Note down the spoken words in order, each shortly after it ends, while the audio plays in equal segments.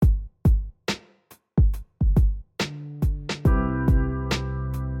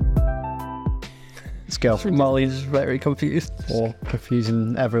Let's go. Molly's very confused. Or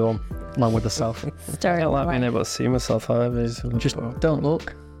confusing everyone along with herself. I don't like being able to see myself either. Just don't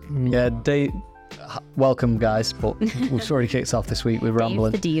look. Yeah, Dave. Welcome, guys. But we've already kicked off this week with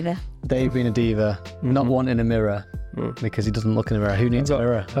rambling. Dave's the diva. Dave being a diva, not wanting a mirror because he doesn't look in a mirror. Who needs a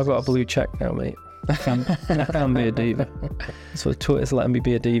mirror? I've got a blue check now, mate. I can be a diva. That's what Twitter's letting me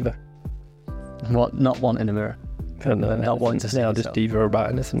be a diva. What? Not wanting a mirror. Not wanting to say I'll just diva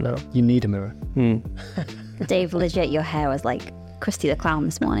about anything now. You need a mirror. Dave, legit, your hair was like Krusty the Clown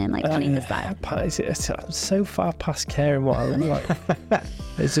this morning, like funny this side. I'm so far past caring what I look like.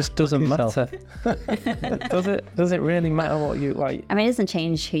 It just doesn't matter. Does it really matter what you like? I mean, it doesn't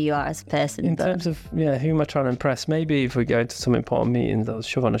change who you are as a person. In terms of, who am I trying to impress? Maybe if we go to some important meetings, I'll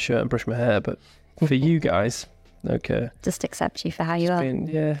shove on a shirt and brush my hair. But for you guys, okay. Just accept you for how you are.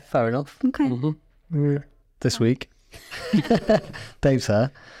 Fair enough. Okay. This week, Dave's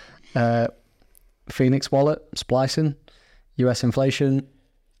hair. Phoenix wallet, splicing, US inflation,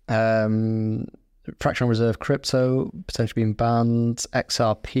 fractional reserve crypto potentially being banned,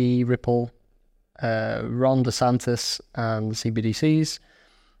 XRP, Ripple, Ron DeSantis and CBDCs,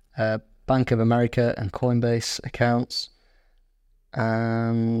 Bank of America and Coinbase accounts,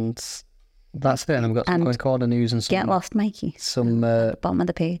 and that's it. And we've got some CoinCorner news and some Get lost, Mikey. Some bottom of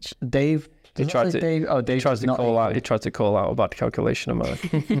the page. Dave. He tried to call out a bad calculation of mine.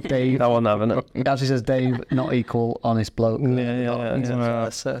 Dave, that one having it. It actually says Dave, not equal, honest bloke. Yeah.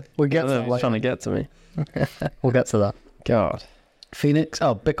 So we'll get to that later. Trying to get to me. We'll get to that. God. Phoenix.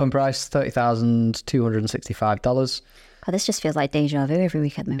 Bitcoin price $30,265. Oh, this just feels like deja vu every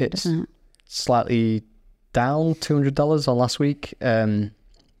week at the moment, doesn't it? Slightly down $200 on last week,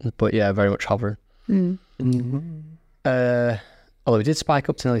 but yeah, very much hovering. Although we did spike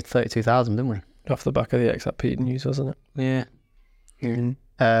up to nearly 32,000, didn't we? Off the back of the XRP news, wasn't it? Yeah.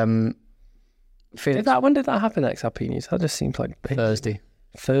 Phoenix. When did that happen, XRP news? That just seems like Thursday.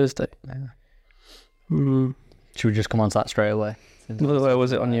 Yeah. Should we just come on to that straight away? Where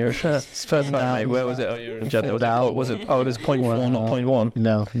was it on your mate? Where was it on your agenda? Was it? Oh, it was 0.1, not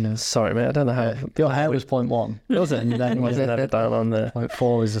 0.1. No. Sorry, mate. I don't know how. Your hair was 0.1. Was it? And then was it never down on there?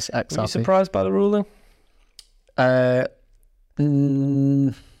 0.4 was this XRP. Were you surprised by the ruling? I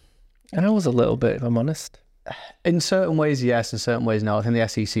was a little bit, if I'm honest. In certain ways, yes. In certain ways, no. I think the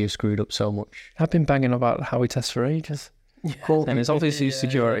SEC have screwed up so much. I've been banging about how we test for ages. Yeah. Well, and it's obviously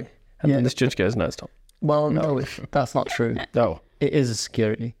security. And then this judge goes, no, stop. Well, no, that's not true. No. It is a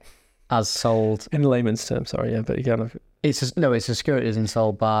security as sold. In layman's terms, sorry, yeah, but you kind of... It's a security as in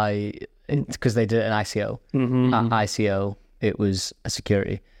sold by... Because they did it in ICO. At ICO, it was a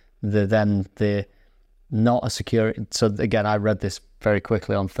security. The not a security. So again, I read this very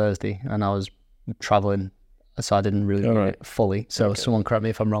quickly on Thursday and I was traveling, so I didn't really read it fully. So someone correct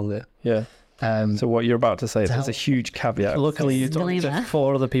me if I'm wrong there. Yeah. So what you're about to say, there's a huge caveat. Luckily, you talked to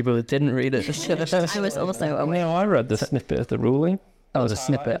 4 other people who didn't read it. I was also aware. No, I read the snippet of the ruling. That was a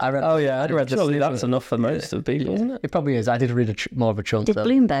snippet. I read. I read the snippet. That's enough for most of the people, isn't it? It probably is. I did read more of a chunk. Did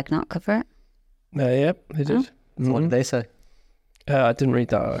Bloomberg not cover it? Yep, they did. What did they say? I didn't read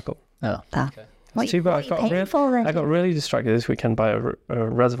that article. Oh. Okay. I got really distracted this weekend by a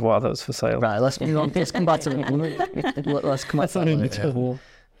reservoir that was for sale. Right, let's move on. Let's come back to let's come back to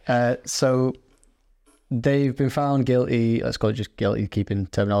that. So they've been found guilty. Let's call it just guilty, keeping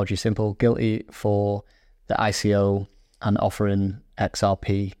terminology simple. Guilty for the ICO and offering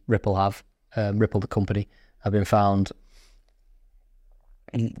XRP. Ripple the company, have been found.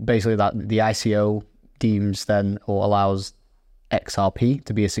 Basically, that the ICO deems then or allows XRP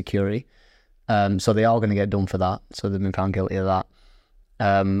to be a security. So they are going to get done for that. So they've been found guilty of that.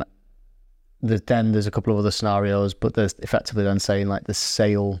 Then there's a couple of other scenarios, but there's effectively then saying like the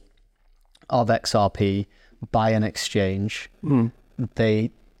sale of XRP by an exchange.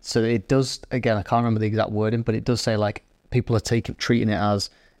 So it does, again, I can't remember the exact wording, but it does say like people are treating it as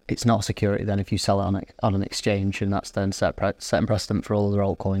it's not security then if you sell it on an exchange, and that's then setting precedent for all other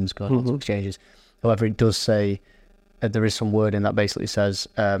altcoins going on to exchanges. However, it does say there is some wording that basically says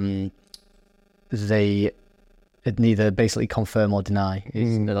they neither basically confirm or deny. I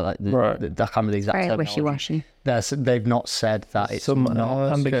can't remember the exact very wishy-washy. They've not said that it's some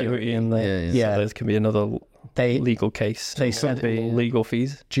not ambiguity in there. Yeah. So there can be another legal case. They said legal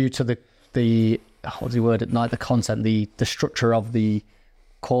fees due to the what's the word? Like the content, the structure of the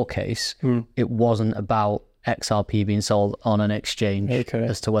court case. It wasn't about XRP being sold on an exchange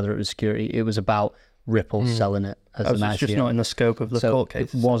as to whether it was security. It was about Ripple selling it as an ICO. It's just not in the scope of the court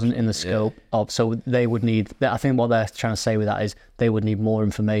case. It wasn't in the scope of. So they would need. I think what they're trying to say with that is they would need more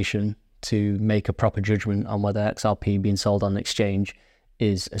information to make a proper judgment on whether XRP being sold on an exchange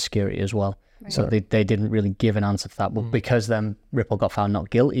is a security as well. So they didn't really give an answer for that. But because then Ripple got found not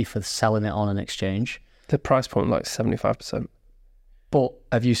guilty for selling it on an exchange. The price point like 75%. But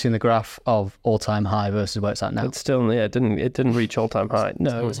have you seen the graph of all-time high versus where it's at now? It's still, it didn't reach all-time high.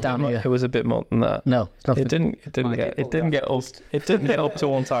 No, it's down here. It was a bit more than that. No, it's not. It didn't get up to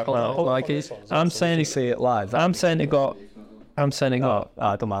one time. Like I'm saying, You see it live. I'm saying it got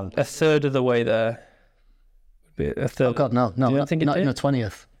I don't mind. a third of the way there. A third. Oh God, no, Do you not think it even did? a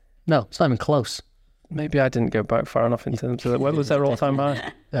 20th. No, it's not even close. Maybe I didn't go back far enough in terms of when was their all-time high?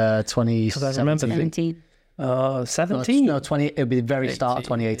 2017. I remember 17. 17. No, 20. It'd be the very start of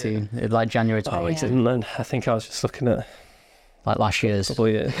 2018. It'd like January Oh, it 2018, didn't then. I think I was just looking at like last year's. a couple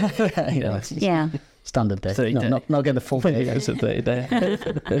of years. You know, Yeah. standard day. 30 No, day. not get the full Maybe it day. was a 30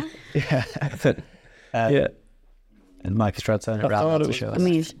 day. Yeah. And Mike's tried to turn it I around thought to it was- show I us.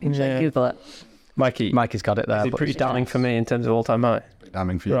 mean, you should Google it. Mikey, Mikey's got it there. is it but pretty damning for me in terms of all-time high?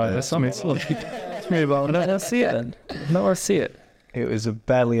 Damning for you. Right, there. that's something. I don't see it then. No, I see it. It was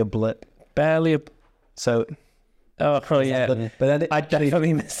barely a blip. Barely a... So, Oh, yeah. but then I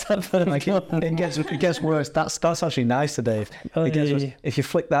definitely missed that first like it gets worse. That's actually nicer, Dave. Oh, It gets worse. yeah. If you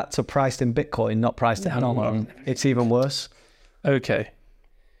flick that to priced in Bitcoin, not priced in dollar, it's even worse. Okay.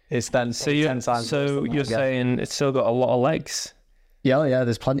 It's then So you're 10 times. worse than that. you're saying it's still got a lot of legs? Yeah,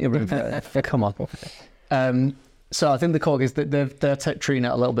 there's plenty of room for it. Come on. So I think the court is that they're treating it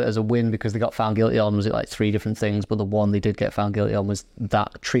a little bit as a win because they got found guilty on, was it like 3 different things, but the one they did get found guilty on was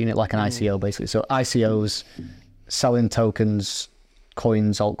that, treating it like an ICO basically. So ICOs, selling tokens,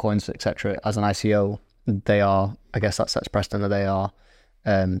 coins, altcoins, etc. as an ICO, they are, I guess that sets precedent that they are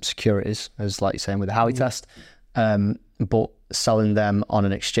securities, as like you're saying with the Howey test, but selling them on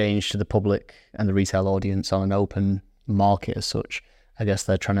an exchange to the public and the retail audience on an open market as such, I guess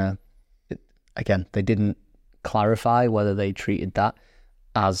they're trying to, again, they didn't clarify whether they treated that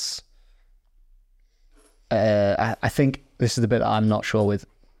as, I think this is the bit that I'm not sure with.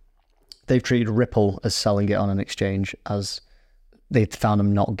 They've treated Ripple as selling it on an exchange as they found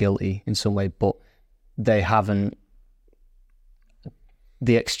them not guilty in some way, but they haven't.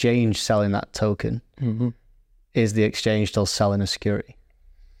 The exchange selling that token, is the exchange still selling a security?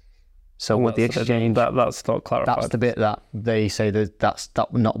 So with the exchange, that's not clarified. that's the bit that they say that's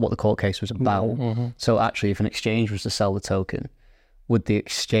not what the court case was about. So actually, if an exchange was to sell the token, would the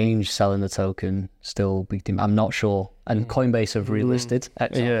exchange selling the token still be? I'm not sure. And Coinbase have relisted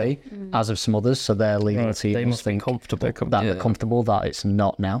XRP, as of some others, so their legal teams They must be think comfortable. they're comfortable that it's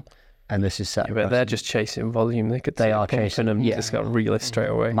not now, and this is set. Yeah, but they're just chasing volume. They are chasing them. yeah. Just got to relist straight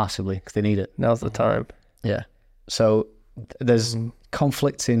away. massively because they need it. Now's the time. Yeah. So there's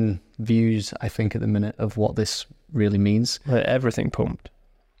conflicting views, I think, at the minute of what this really means. Like, everything pumped.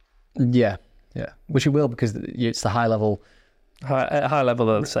 Yeah. Which it will because it's the high level. At high level,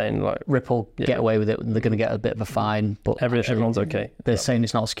 they're saying like Ripple get away with it, and they're going to get a bit of a fine. But everyone's okay. they're saying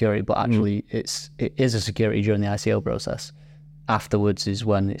it's not a security, but actually it is a security during the ICO process. Afterwards is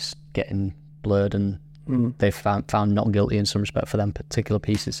when it's getting blurred, and they've found not guilty in some respect for them particular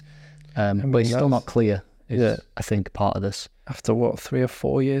pieces. But it's still not clear. I think part of this. After what, 3 or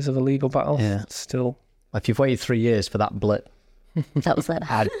 4 years of a legal battle, Yeah. still. If you've waited 3 years for that blip, That was it.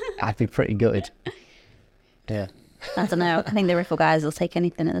 I'd be pretty gutted. Yeah. I don't know. I think the Ripple guys will take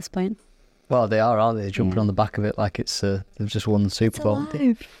anything at this point. Well, they are, aren't they? They're jumping on the back of it like it's they've just won the Super Bowl.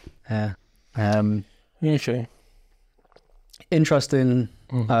 Yeah. Usually. Interesting.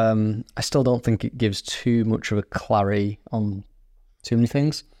 I still don't think it gives too much of a clarity on too many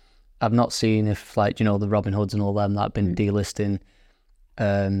things. I've not seen if, like, the Robin Hoods and all them that have been delisting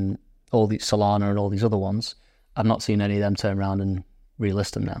all the Solana and all these other ones. I've not seen any of them turn around and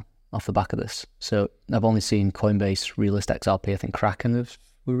relist them now off the back of this. So I've only seen Coinbase relist XRP. I think Kraken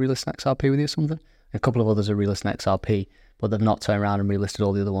were relisting XRP with you or something. A couple of others are relisting XRP, but they've not turned around and relisted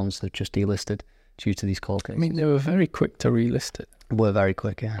all the other ones. They've just delisted due to these court I cases. mean, they were very quick to relist it. We're very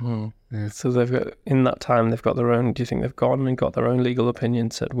quick, yeah. So they've got, in that time, they've got their own. Do you think they've gone and got their own legal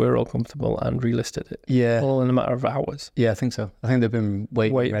opinion, said we're all comfortable, and relisted it? Yeah. All in a matter of hours. Yeah, I think so. I think they've been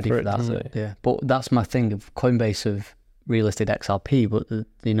waiting ready for it, that. so. Yeah, but that's my thing. Of Coinbase have relisted XRP, but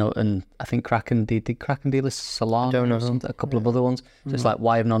and I think Kraken did Kraken delist Solana? I don't know. Or something, a couple of other ones. So it's like,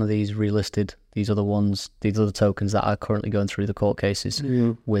 why have none of these relisted these other ones, these other tokens that are currently going through the court cases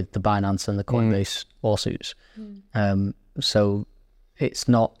with the Binance and the Coinbase lawsuits? So it's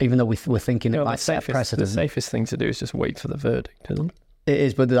not, even though we're thinking it might set a precedent. The safest thing to do is just wait for the verdict, isn't it? It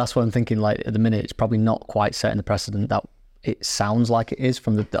is, but that's what I'm thinking. Like, at the minute, it's probably not quite setting the precedent that it sounds like it is.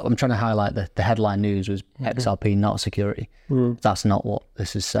 I'm trying to highlight the headline news was XRP not a security. That's not what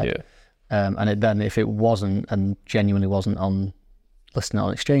this is said. Yeah. And then if it wasn't, and genuinely wasn't on listing it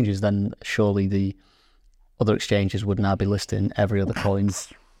on exchanges, then surely the other exchanges would now be listing every other coin.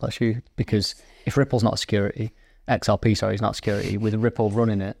 Bless you. Because if Ripple's not a security, XRP, sorry, is not a security, with Ripple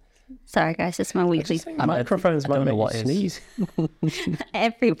running it. Sorry, guys, it's my weekly. Microphones might don't know make what you is. sneeze.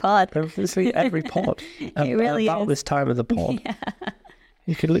 Every pod. Every pod. It really about is. this time of the pod. Yeah.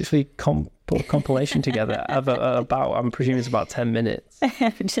 You could literally put a compilation together of about, I'm presuming it's about 10 minutes.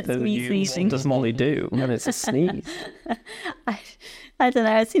 Just me sneezing. What does Molly do? And it's a sneeze. I don't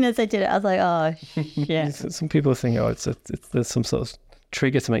know. As soon as I did it, I was like, oh, yeah. Some people think, there's some sort of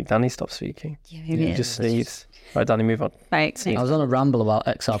trigger to make Danny stop speaking. Yeah, maybe it Just is. sneeze. Right, Danny, move on. Right. I was on a ramble about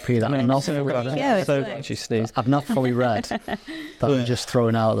XRP that She sneezed. I've not fully read. That I'm just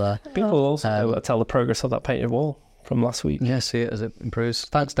throwing out there. People also tell the progress of that painted wall from last week. Yeah, see it as it improves.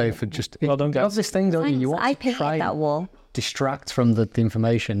 Thanks, Dave, for just... Well done, You guys. have this thing, don't you? You want I to painted try that wall. distract from the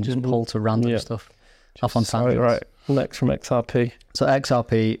information, just pull to random stuff. Off on tangents. Right. Next from XRP. So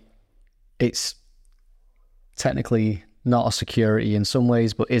XRP, it's technically not a security in some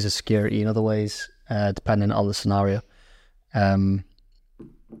ways, but is a security in other ways, depending on the scenario.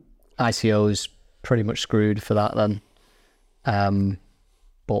 ICO is pretty much screwed for that then.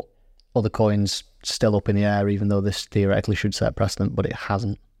 But other coins still up in the air, even though this theoretically should set precedent, but it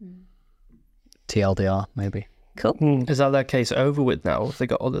hasn't. TLDR, maybe. Cool. Is that case over with now? Have they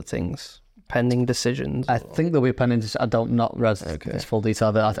got other things? Pending decisions? I think there'll be a pending decision. I don't not read this full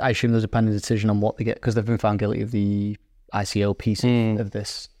detail, but I assume there's a pending decision on what they get, because they've been found guilty of the ICO piece of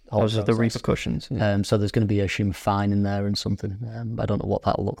this whole Those are the process. repercussions. So there's going to be, I assume, a fine in there and something. I don't know what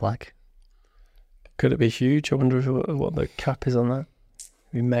that'll look like. Could it be huge? I wonder what the cap is on that.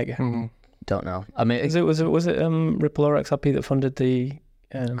 It'd be mega. Don't know. I mean, Was it Ripple or XRP that funded the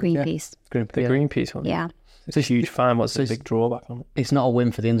Greenpeace. Greenpeace one? Yeah. It's a huge fine. What's the big drawback on it? it's not a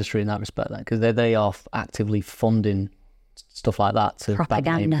win for the industry in that respect, then, because they are actively funding stuff like that to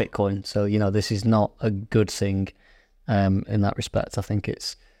ban Bitcoin. So this is not a good thing in that respect. I think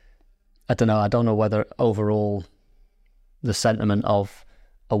it's. I don't know whether overall the sentiment of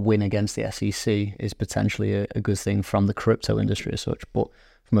a win against the SEC is potentially a good thing from the crypto industry as such, but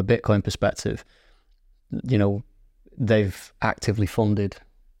from a Bitcoin perspective, they've actively funded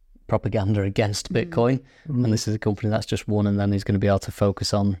propaganda against Bitcoin, and this is a company that's just won, and then he's going to be able to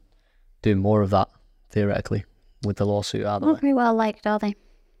focus on doing more of that theoretically with the lawsuit out of the Not way. very well liked, are they?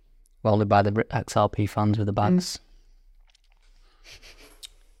 Well, they buy the XRP fans with the bags.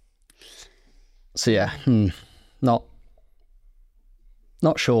 So yeah, not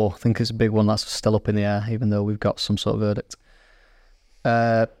sure. I think it's a big one that's still up in the air, even though we've got some sort of verdict.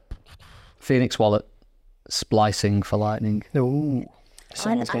 Phoenix Wallet, splicing for Lightning. Ooh.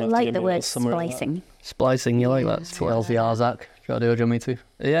 I like the word splicing. Splicing, you like that? TLDR, Zach. Do you want me to?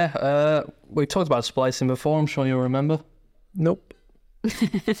 Yeah, we talked about splicing before, I'm sure you'll remember. Nope.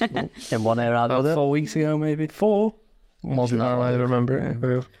 In one ear out of the About other? 4 weeks ago, maybe. 4? More than that. I remember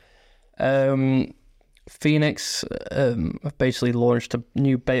it. Phoenix have basically launched a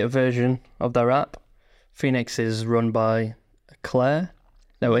new beta version of their app. Phoenix is run by Eclair.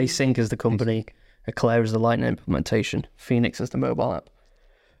 No, Async is the company. Eclair is the Lightning implementation. Phoenix is the mobile app.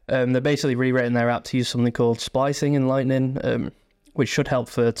 They're basically rewriting their app to use something called Splicing in Lightning, which should help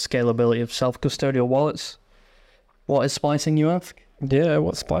for scalability of self-custodial wallets. What is splicing, you ask? Yeah,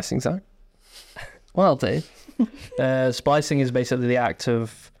 what's splicing, Zach? Well, Dave, splicing is basically the act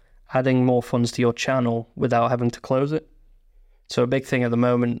of adding more funds to your channel without having to close it. So a big thing at the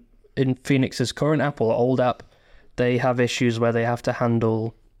moment in Phoenix's current app or old app, they have issues where they have to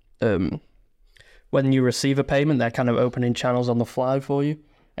handle when you receive a payment, they're kind of opening channels on the fly for you,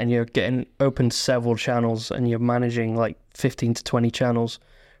 and you're getting open several channels, and you're managing like 15 to 20 channels,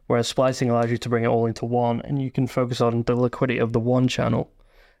 whereas splicing allows you to bring it all into one, and you can focus on the liquidity of the one channel,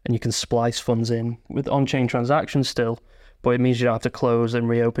 and you can splice funds in with on-chain transactions still, but it means you don't have to close and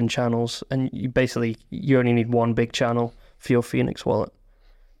reopen channels, and you only need one big channel for your Phoenix wallet.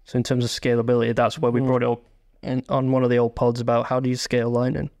 So in terms of scalability, that's where we brought it up on one of the old pods about how do you scale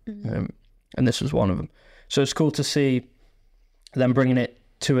Lightning. And this was one of them. So it's cool to see them bringing it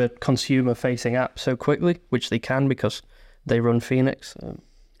to a consumer-facing app so quickly, which they can because they run Phoenix.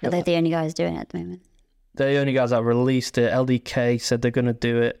 They're the only guys doing it at the moment. They're the only guys that released it. LDK said they're going to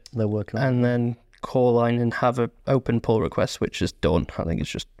do it. They're working on it. And then Core Lightning have an open pull request, which is done. I think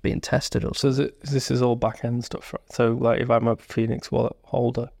it's just being tested. Or so this is all back-end stuff, right? So like if I'm a Phoenix wallet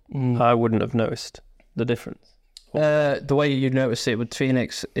holder, I wouldn't have noticed the difference. The way you notice it with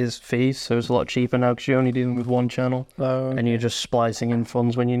Phoenix is fees, so it's a lot cheaper now because you're only dealing with one channel, and you're just splicing in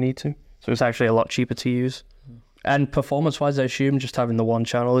funds when you need to. So it's actually a lot cheaper to use. And performance-wise, I assume just having the one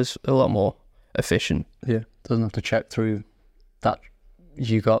channel is a lot more efficient. Yeah, doesn't have to check through that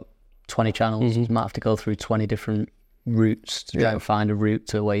you got 20 channels, you might have to go through 20 different routes to try and find a route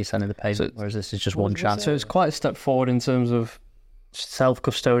to where you're sending the payment, whereas this is just one channel. So it's quite a step forward in terms of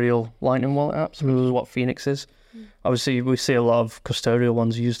self-custodial Lightning wallet apps, which is what Phoenix is. Obviously, we see a lot of custodial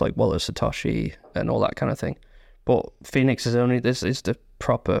ones used like Wallet Satoshi and all that kind of thing. But Phoenix this is the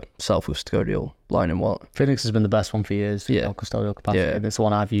proper self-custodial Lightning wallet. Phoenix has been the best one for years, custodial capacity. Yeah, and it's the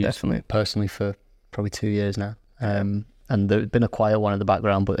one I've used personally for probably 2 years now. And there's been a quiet one in the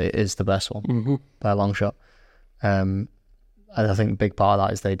background, but it is the best one by a long shot. And I think a big part of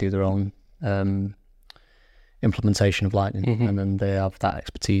that is they do their own implementation of Lightning, and then they have that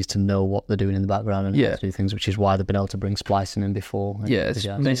expertise to know what they're doing in the background and how to do things, which is why they've been able to bring splicing in before. It's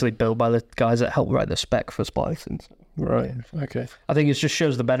basically built by the guys that help write the spec for splicing. Right. Okay. I think it just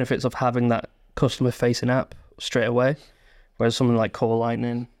shows the benefits of having that customer-facing app straight away, whereas something like Core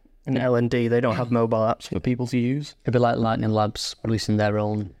Lightning and LND, they don't have mobile apps for people to use. It'd be like Lightning Labs releasing their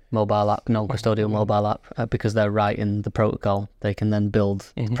own mobile app, non-custodial mobile app, because they're writing the protocol. They can then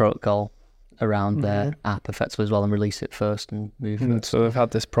build the protocol around their app effectively as well and release it first and move it. So they've had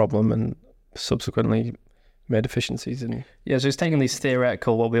this problem and subsequently made efficiencies in. Yeah, so it's taking these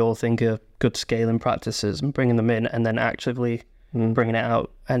theoretical, what we all think are good scaling practices, and bringing them in and then actively bringing it out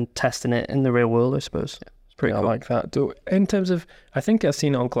and testing it in the real world, I suppose. Yeah, it's pretty cool. I like that. In terms of, I think I've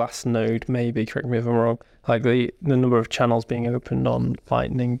seen it on Glassnode, maybe, correct me if I'm wrong, like the number of channels being opened on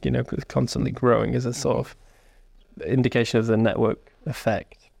Lightning, constantly growing is a sort of indication of the network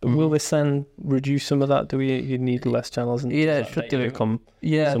effect. But will this then reduce some of that? Do you need less channels? And it should do. Become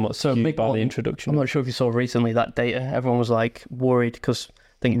somewhat skewed by the introduction. I'm not sure if you saw recently that data. Everyone was like worried because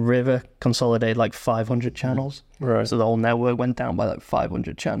I think River consolidated like 500 channels. Right. So the whole network went down by like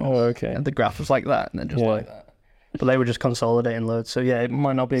 500 channels. Oh, okay. And the graph was like that, and then just like that. But they were just consolidating loads. So yeah, it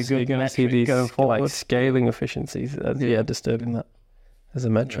might not be a good metric going forward. Like scaling efficiencies. Disturbing that as a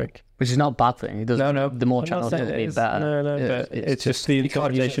metric. Which is not a bad thing. It doesn't, no. The more channels doesn't mean better. No. But it's just the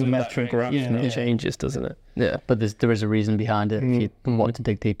correlation metric graph changes, doesn't it? Yeah. But there is a reason behind it. If you wanted to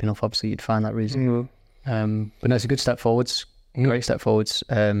dig deep enough, obviously you'd find that reason. But no, it's a good step forwards. Great step forwards.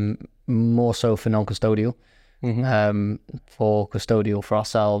 More so for non-custodial. For custodial, for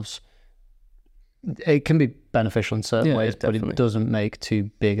ourselves, it can be beneficial in certain ways, but it doesn't make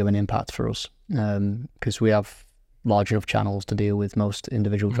too big of an impact for us because we have large enough channels to deal with most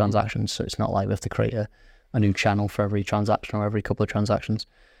individual transactions, so it's not like we have to create a new channel for every transaction or every couple of transactions.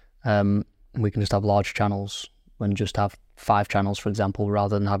 We can just have large channels and just have 5 channels, for example,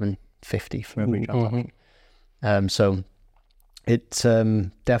 rather than having 50 for every transaction. So it's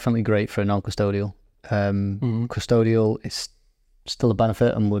definitely great for non-custodial. Custodial is still a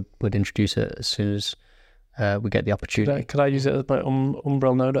benefit, and would introduce it as soon as we get the opportunity. Could I use it as my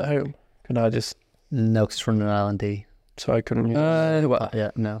umbrella node at home? Could I just... No, because it's running an LND. So I couldn't use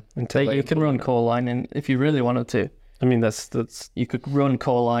it? No. You can run Core Lightning if you really wanted to. I mean, that's... You could run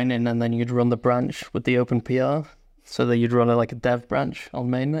Core Lightning and then you'd run the branch with the open PR, so that you'd run a dev branch on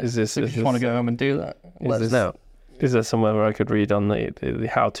mainnet. If you just want to go home and do that, let us know. Is there somewhere where I could read on the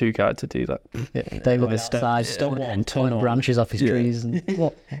how-to guide to do that? Yeah, David outside, turn branches off his trees. And...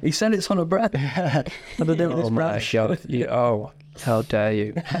 What? He said it's on a bread. What do I do with this branch? How dare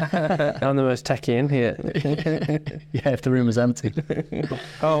you? I'm the most techie in here. If the room is empty.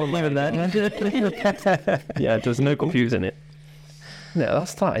 Even then. Yeah, there's no computers in it. Yeah,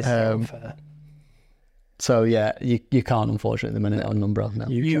 that is unfair. So yeah, you can't, unfortunately, at the minute on Umbrella. No.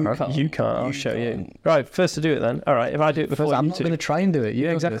 You can't. I'll show you. Right, first to do it then. All right, if I do it before I'm not going to try and do it.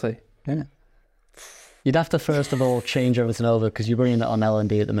 Exactly. Yeah. You'd have to first of all change everything over because you're running it on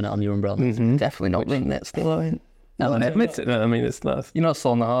LND at the minute on your Umbrella. Definitely not running it still. Admits it. No, I mean, it's not. You're not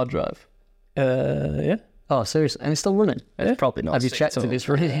still on the hard drive. Yeah. Oh, seriously? And it's still running? It's probably not. Have you checked if it's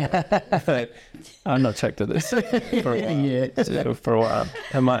running? I've not checked this for a while.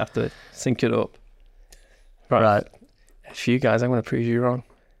 I might have to sync it up. Right. For you guys, I'm going to prove you wrong.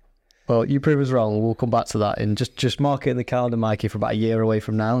 Well, you prove us wrong. We'll come back to that and just mark it in the calendar, Mikey, for about a year away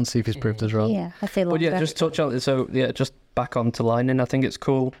from now and see if he's proved us wrong. Yeah, I feel like. But just touch on it. So just back onto Lightning. I think it's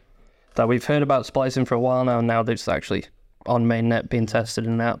cool that we've heard about splicing for a while now, and now that it's actually on mainnet being tested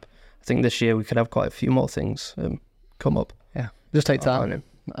in an app. I think this year we could have quite a few more things come up. Yeah, just take time.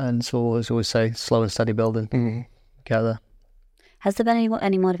 And so, as I always say, slow and steady building. Get there. Has there been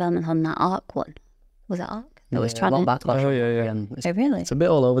any more development on that ARC one? Was it ARC? That was trying a lot of backlash. Oh, yeah. Oh, really? It's a bit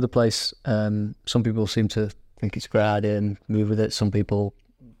all over the place. Some people seem to think it's a great idea and move with it. Some people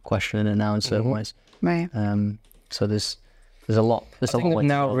questioning it now in certain ways. Right. So there's a lot. I think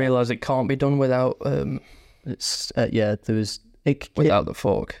now realise it can't be done without. There was without the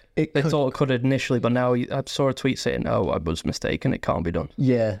fork. They could- thought it could initially, but now I saw a tweet saying, "Oh, I was mistaken. It can't be done."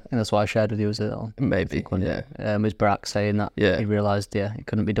 Yeah, and that's why I shared with you. Was it on? Maybe. Yeah. It was Barack saying that. Yeah. He realised, it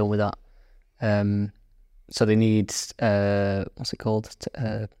couldn't be done with that. So they need what's it called?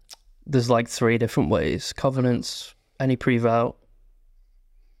 There's like 3 different ways: covenants, any pre-vote,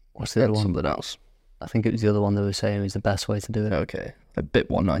 What's the other one? something else. I think it was the other one they were saying was the best way to do it. Okay, a bit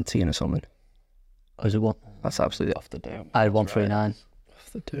 119 or something. Or was it one? That's absolutely off the dome. I had 139.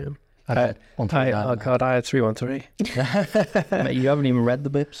 Off the doom. I had 139. Oh god, I had 313. Mate, you haven't even read the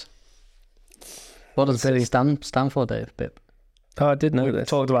bips. What does it stand for, Dave? BIP. Oh, I did know We this.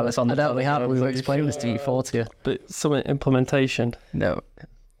 talked about this on the. I don't. We have. We've explained this to you before to you. But something implementation, No.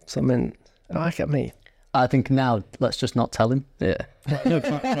 something. Oh, look at me. I think now let's just not tell him. Yeah. No,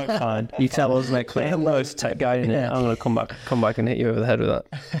 fine. You tell us next week. I'm the lowest tech guy in it. Yeah. I'm gonna come back and hit you over the head with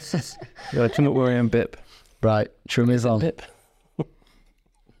that. You're like, do not worry, I'm BIP. Right. Trim is on. BIP.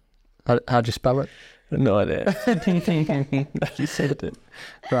 How'd you spell it? No idea. You said it.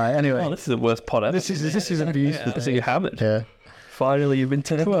 Right. Anyway. Oh, this is the worst pod ever. This is abuse. Yeah, so you have it. Yeah. Finally, you've been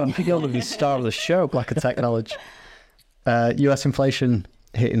taken. Come on, you're going to be star of the show. Lack of technology. US inflation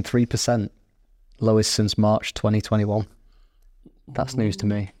hitting 3%, lowest since March 2021. That's news to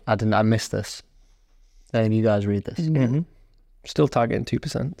me. I missed this. Any of you guys read this? Mm-hmm. Still targeting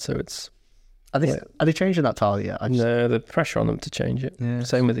 2%, so it's Are they changing that target yet? no, the pressure on them to change it. Yeah.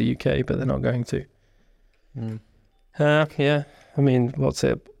 Same with the UK, but they're not going to. Mm. Yeah. I mean, what's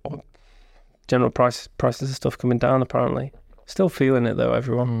it? General prices of stuff coming down apparently. Still feeling it though,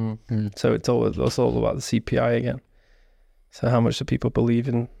 everyone. So it's all about the CPI again. So how much do people believe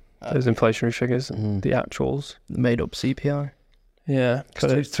in those inflationary figures and the actuals? Made up CPI. Yeah,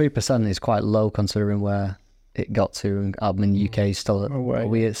 but 3% is quite low considering where it got to. And I mean, UK is still at, Away. are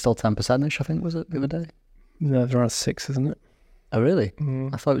we at still 10%ish, I think, was it the other day? no, it's around 6, isn't it? Oh, really?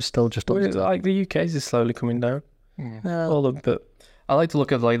 Mm. I thought it was still just up. Well, like the UK's is slowly coming down. All of but I like to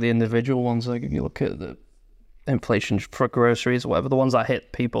look at like the individual ones. Like if you look at the inflation for groceries or whatever, the ones that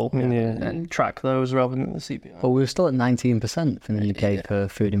hit people, and track those rather than the CPI. Well, we were still at 19% in the UK for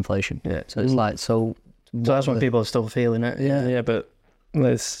food inflation. Yeah. So it's like, so that's when people are still feeling it. yeah, but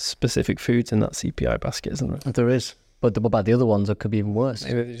there's specific foods in that CPI basket, isn't there? There is. But what about the other ones that could be even worse?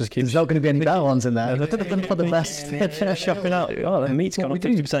 Maybe they just keep There's not going to be any better ones in there. They're going to put the best. shopping out. Oh, the meat's gone up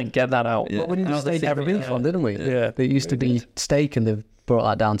 50%. Get that out. Yeah. Well, we did steak and beef one, didn't we? Yeah. There used to be steak and they've brought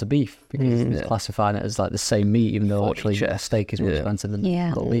that down to beef because it's classifying it as like the same meat, even though actually steak is more expensive than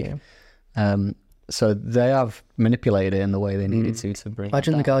beef. So they have manipulated it in the way they needed to bring it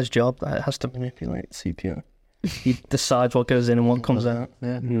Imagine the down. guy's job that has to manipulate CPI. He decides what goes in and what comes out.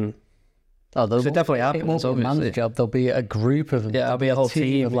 Yeah. Mm. Oh, So it definitely It happens, won't be a man's obviously. job. There'll be a group of Yeah, it'll be a whole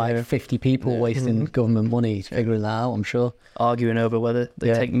team of like 50 people wasting government money figuring that out. I'm sure. Arguing over whether they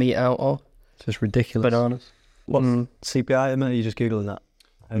Yeah. take meat out or It's just ridiculous. bananas. What's CPI? Are you just googling that?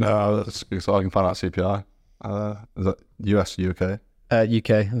 No, so I can find out CPI. Is that US, UK?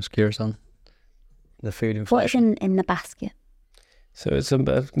 UK. I was curious on the food What's inflation. in the basket? So it's a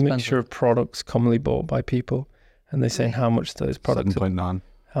mixture of products commonly bought by people, and they're saying how much those products 7.9.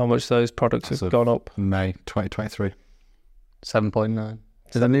 have So- gone up. May 2023. 7.9.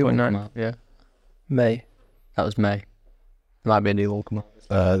 Did the new one 7.9. come out? Yeah, May. that was May. There might be a new one come out.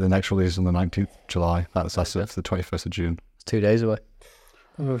 The next release is on the 19th of July. That's the 21st of June. It's 2 days away.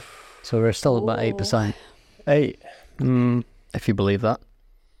 So we're still about 8%, 8. if you believe that.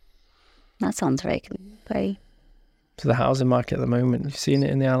 That sounds very. So the housing market at the moment, you've seen it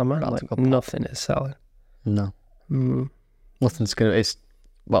in the Isle of Man, About to like go pop. nothing is selling. No, Mm. nothing's gonna. It's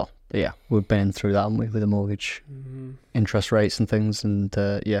yeah, we've been through that, haven't we, with the mortgage interest rates and things, and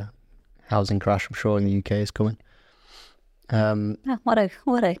housing crash. I'm sure in the UK is coming. Oh, what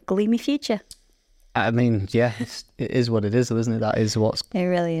a gloomy future. I mean, yeah, it is what it is, though, isn't it? That is what It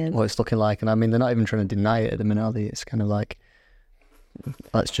really is. it's looking like, and I mean, they're not even trying to deny it at the minute, are they? It's kind of like,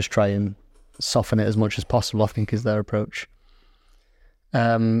 let's just try and soften it as much as possible, I think, is their approach.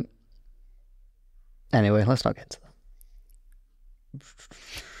 Anyway, let's not get into that.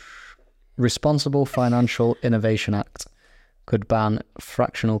 Responsible Financial Innovation Act could ban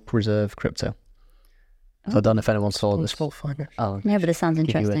fractional reserve crypto. So I don't know if anyone saw this. Oh, Yeah, but it sounds Give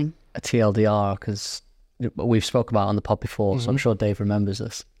you interesting. a TLDR, because we've spoke about it on the pod before, so I'm sure Dave remembers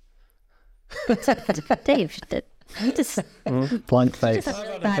this. Dave, just Blank face.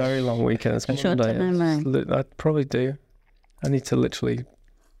 A very long weekend. It's Short Monday. term memory. I probably do. I need to literally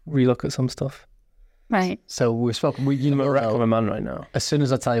relook at some stuff. right. So we spoke. I'm a wreck of a man right now. As soon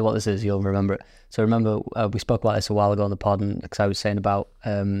as I tell you what this is, you'll remember it. So remember, we spoke about this a while ago on the pod, and because I was saying about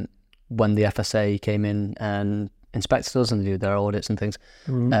when the FSA came in and inspected us and they do their audits and things.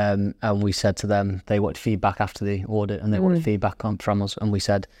 And we said to them they wanted feedback after the audit, and they wanted feedback from us. And we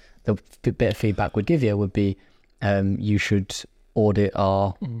said the bit of feedback we'd give you would be, you should audit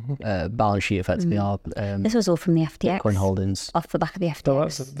our balance sheet, effectively our This was all from the FTX. Bitcoin holdings. Off the back of the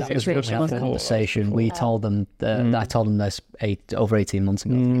FTX. That was really after the conversation. We told them I told them this over 18 months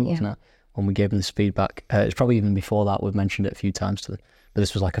ago, wasn't it? When we gave them this feedback. It's probably even before that. We've mentioned it a few times to them, but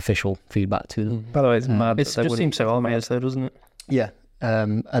this was like official feedback to them. By the way, it's mad. It just seems so obvious though, doesn't it? Yeah.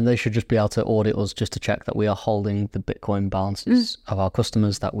 And they should just be able to audit us just to check that we are holding the Bitcoin balances of our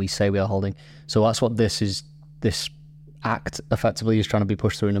customers that we say we are holding. So that's what this act effectively is trying to be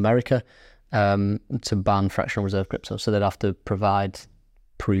pushed through in America, to ban fractional reserve crypto. So they'd have to provide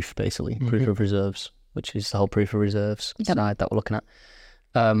proof, basically, proof of reserves, which is the whole proof of reserves side that we're looking at.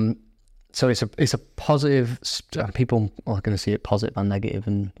 So it's a positive. People are going to see it positive and negative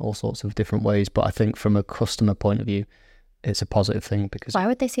in all sorts of different ways. But I think from a customer point of view, it's a positive thing because Why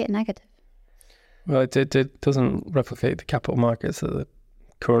would they see it negative? Well, it doesn't replicate the capital markets that they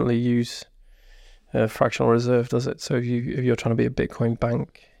currently use fractional reserve, does it? So if you're trying to be a Bitcoin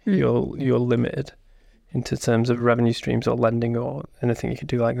bank, you're limited into terms of revenue streams or lending or anything you could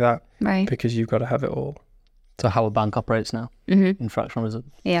do like that, Right. because you've got to have it all. so how a bank operates now in fractional reserve.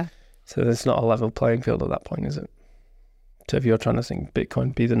 Yeah. So it's not a level playing field at that point, is it? So if you're trying to think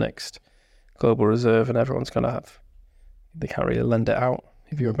Bitcoin be the next global reserve and everyone's going to have, they can't really lend it out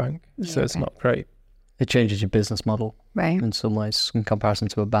if you're a bank. So it's not great. It changes your business model Right. in some ways in comparison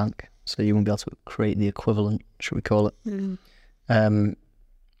to a bank. So you won't be able to create the equivalent, should we call it?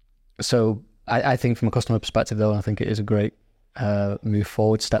 So I think from a customer perspective, though, I think it is a great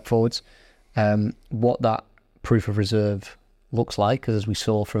step forwards. What that proof of reserve looks like, because as we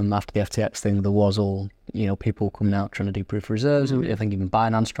saw from after the FTX thing, there was all, people coming out trying to do proof of reserves. I think even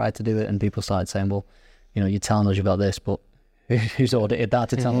Binance tried to do it, and people started saying, well, you're telling us you've got this, but who's audited that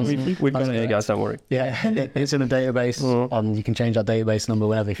to tell us? We've got it here, guys, don't worry. Yeah, it's in a database, and you can change that database number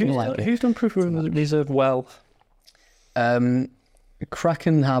whenever you feel like it. Who's done proof of reserve well?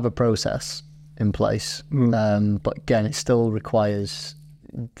 Kraken have a process in place, but again, it still requires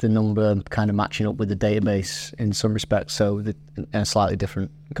the number kind of matching up with the database in some respects, so in a slightly different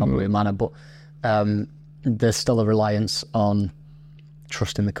convoluted manner, but there's still a reliance on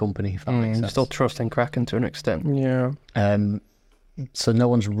trusting the company, if that makes sense. Still trusting Kraken to an extent. Yeah. So no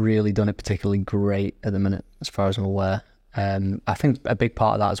one's really done it particularly great at the minute, as far as I'm aware. I think a big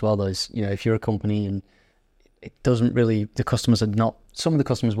part of that as well, though, is, if you're a company and it doesn't really, the customers are not, some of the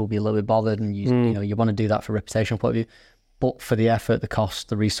customers will be a little bit bothered, and you want to do that for reputational point of view, but for the effort, the cost,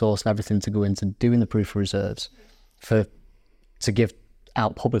 the resource and everything to go into doing the proof of reserves, to give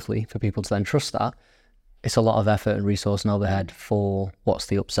out publicly for people to then trust that, it's a lot of effort and resource and overhead for what's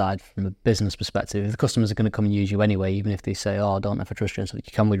the upside from a business perspective. If the customers are going to come and use you anyway, even if they say, I don't ever trust you, so you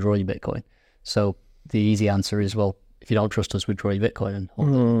can withdraw your Bitcoin. So the easy answer is, well, if you don't trust us, withdraw your Bitcoin and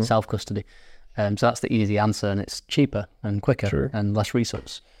hold self-custody. So that's the easy answer, and it's cheaper and quicker and less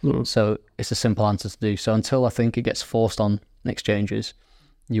resource. So it's a simple answer to do. So until I think it gets forced on exchanges,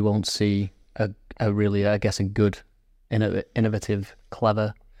 you won't see a really, I guess, a good, innovative,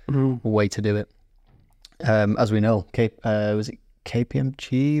 clever way to do it. As we know, was it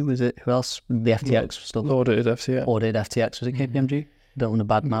KPMG? Was it, who else? The FTX stuff. Audited FTX. Audited FTX. Was it KPMG? Don't want to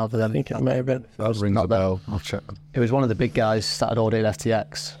bad mouth them. I think it may have been. That rings a bell. I'll check. It was one of the big guys that had audited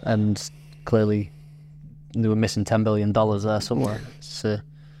FTX, and clearly they were missing $10 billion there somewhere. It's,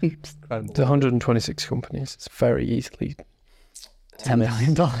 Oops. It's 126 companies. It's very easily $10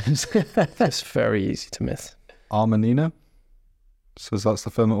 billion. It's very easy to miss. Armanino says that's the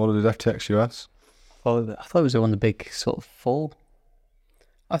firm that audited FTX US. I thought it was one of the big sort of four.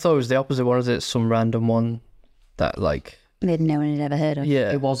 I thought it was the opposite one. Is it some random one that No one had ever heard of.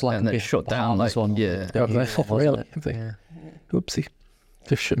 yeah, It was like and a then bit shut down. Bahamas one. Yeah. Really? Yeah. Oopsie.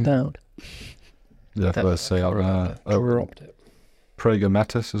 Just shut down. Yeah, let's say Dropped it. Prager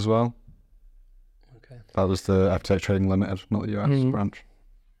Metis as well. Okay. That was the FTX Trading Limited, not the US branch.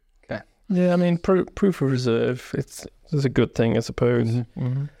 Yeah, I mean, proof of reserve, it's a good thing, I suppose.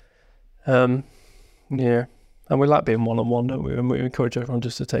 Yeah, and we like being one-on-one, don't we? And we encourage everyone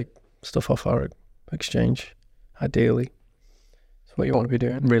just to take stuff off our exchange, ideally. That's what you want to be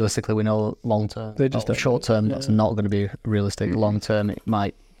doing. Realistically, we know long term. They just don't. Short term, that's not going to be realistic. Long term, it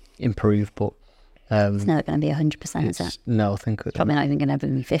might improve, but It's never going to be 100%, is it? no, I think Probably not even going to ever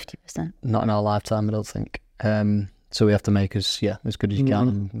be 50%. not in our lifetime. I don't think. So we have to make as good as you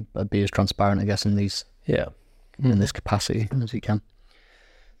can, and be as transparent, I guess, in these Yeah. in this capacity as you can.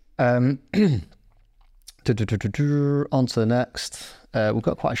 On to the next. We've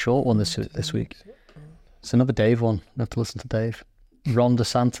got quite a short one this week. It's another Dave one. You have to listen to Dave. Ron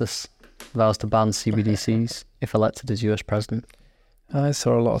DeSantis vows to ban CBDCs if elected as US president. I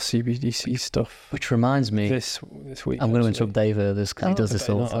saw a lot of CBDC stuff Which reminds me, this week. I'm going to actually. interrupt Dave here because he does this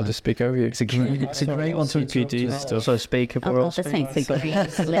all the I'll time. just speak over you. It's a great one to interrupt. CBD stuff. So speak if I we're all was just saying, speaking.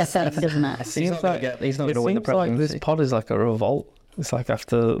 doesn't it? He's not going to win the Seems like this presidency. pod is like a revolt. It's like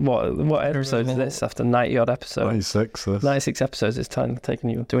after what episode is this? After 90 odd episodes, 26. This. 96 episodes. It's time to take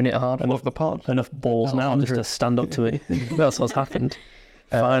you Doing it hard. enough the pod, enough balls now just to stand up to it. That's what's happened.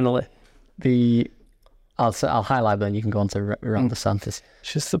 Finally, I'll highlight then. You can go on to Ron DeSantis.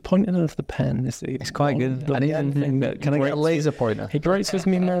 it's just the pointing of the pen. It's quite good. The I need one thing that Can I get a grates- laser pointer? He grates with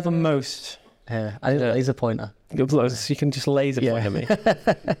me more than most. Yeah, I need a laser pointer. You can just laser point at me.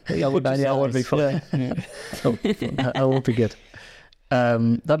 That would be fun. That would be good.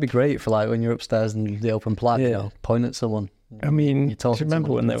 That'd be great for like when you're upstairs and the open plan, you Yeah. know, point at someone. I mean, You're do you talking remember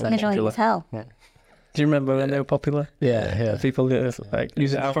to when they were someone. Enjoy popular? tell. Do you remember when they were popular? Yeah. People like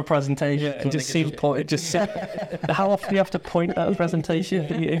use it out for presentation. Yeah, it just seems point. It just how often do you have to point at a presentation?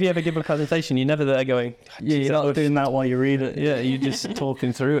 If you ever give a presentation, you're never there going. Yeah, you're not doing that while you read it. Yeah, you're just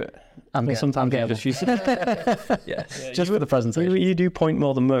talking through it. Sometimes you just use it. Yes, just for the presentation. You do point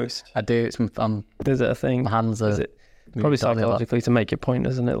more than most. I do. Is it a thing? My hands are. Is it probably psychologically to make your point,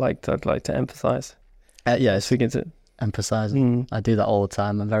 isn't it? I'd like to emphasize. Yeah, it's Against it. emphasising. I do that all the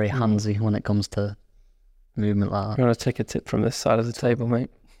time. I'm very handsy when it comes to movement like that. You want to take a tip from this side of the table, mate?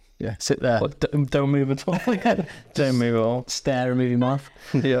 Yeah, sit there, But don't move at all. Don't move at all. stare and move your mouth.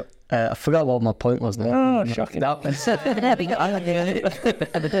 Yeah. I forgot what my point was now. Oh, shocking. There we go.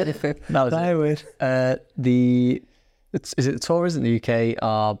 That was it. I would. Is it the Tories in the UK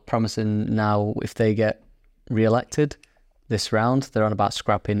are promising now if they get re-elected this round, they're on about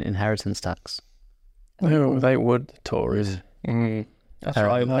scrapping inheritance tax. Oh, they would, the Tories. That's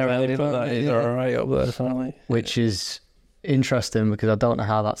Alright. right. They're all right up there, aren't Which is interesting because I don't know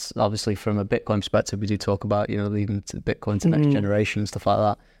how that's obviously from a Bitcoin perspective. We do talk about leaving to Bitcoin to next generation and stuff like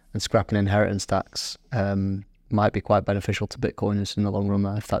that, and scrapping inheritance tax might be quite beneficial to Bitcoiners in the long run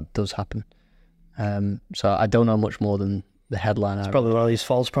if that does happen. So I don't know much more than the headline. It's probably one of these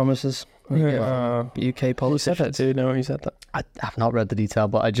false promises. UK Who said that? politicians. Do you know who said that? I have not read the detail,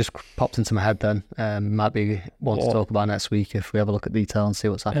 but it just popped into my head then. Might be one to talk about next week if we have a look at detail and see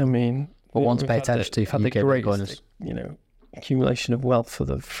what's happening. I mean, But one to we've pay had the- attention to for had the UK greatest, Bitcoiners. Accumulation of wealth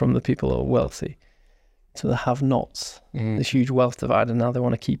from the people who are wealthy to the have-nots. This huge wealth divide, and now they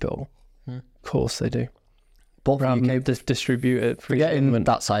want to keep it all. Of course they do. But for Rather UK, than distribute it. forgetting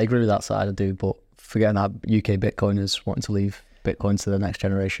that side, I agree with that side, I do, but forgetting that UK Bitcoiners wanting to leave Bitcoin to the next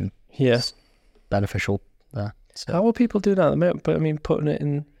generation, Yes. beneficial there. So, How will people do that at the moment? But I mean, putting it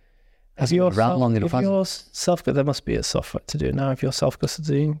in. If you're around long enough, hasn't it? self, there must be a software to do it now. If you're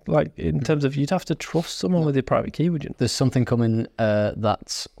self-custody, like in terms of, you'd have to trust someone with your private key, would you? there's something coming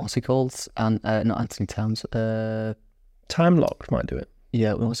that's, what's he called? And not Anthony Towns. Time lock might do it.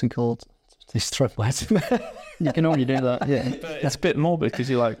 Yeah, what's he called? He's throwing words. You can only do that. Yeah. It's a bit more because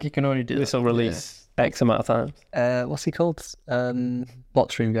you're like, You can only do this that. will release X amount of time. What's he called?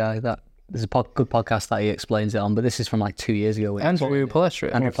 Blockstream guy. There's a good podcast that he explains it on, but this is from like 2 years ago. Andrew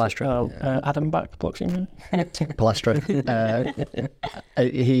Palestra. Andrew Palestra. Adam Back blockchain. Palestra.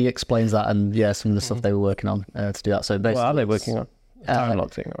 He explains that and some of the stuff they were working on to do that. So basically, What are they working on? Time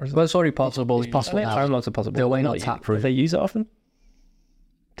lock thing, or is it? Well, it's already possible. It's possible I think now. time locks are possible. They're waiting on Like, Taproot. do they use it often?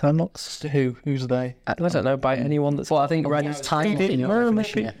 Time locks? Who's they? I don't know. By anyone that's. Well, I think right now It's time. You know,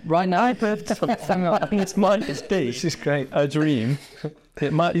 definition, yeah. Right now, I think it's mine. It's D. This is great. A dream.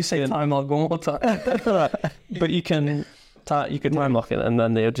 It might. You say time I'll go one more time. but you can time lock it, and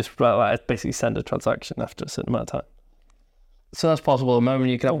then they'll just basically send a transaction after a certain amount of time. So that's possible. At the moment,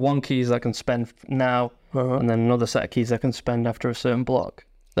 you can have one keys that can spend now, and then another set of keys that can spend after a certain block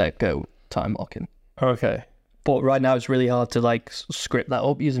that go time locking. Okay. But right now, it's really hard to like script that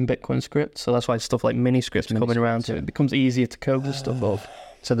up using Bitcoin script. So that's why stuff like mini scripts are coming around. So it becomes easier to code this stuff up.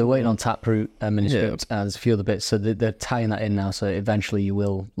 So they're waiting on Taproot manuscript and there's a few other bits. So they're tying that in now. So eventually you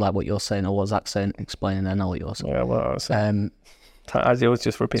will, like what you're saying or what Zach's saying, explaining then what you're saying. Yeah. Well, I was saying, as you always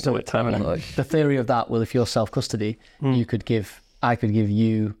just repeat the word time. The theory of that, well, if you're self-custody, I could give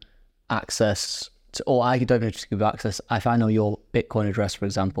you access to, or I don't even just give you access. If I know your Bitcoin address, for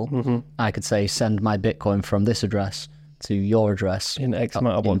example, I could say, send my Bitcoin from this address to your address In X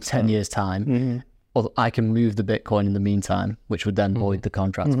amount of in months 10 years' time. Or I can move the Bitcoin in the meantime, which would then void the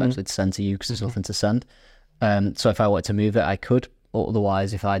contract eventually to send to you because there's nothing to send. So if I wanted to move it, I could. Or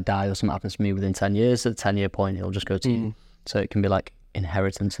otherwise, if I die or something happens to me within 10 years, at the 10-year point, it'll just go to you. So it can be like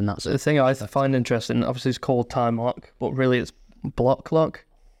inheritance and that's The thing I find interesting, obviously, it's called time lock, but really it's block lock.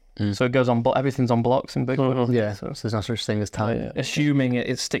 So it goes on, everything's on blocks in Bitcoin. Yeah, so there's no such thing as time. Assuming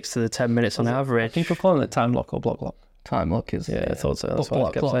it sticks to the 10 minutes on average. People calling it time lock or block lock. Time lock is. Yeah, I thought so. That's But what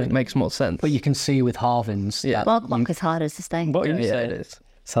I kept saying. it makes more sense. But you can see with halvings, Block lock is harder to stay. What you Yeah, say it is.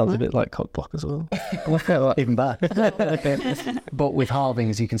 sounds a bit like cock block as well. even bad. But with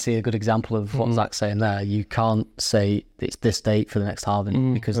halvings, you can see a good example of what Zach's saying there. You can't say it's this date for the next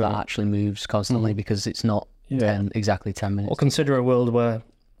halving because that actually moves constantly because it's not exactly 10 minutes. Or consider a world where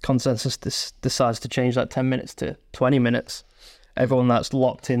consensus decides to change that 10 minutes to 20 minutes. Everyone that's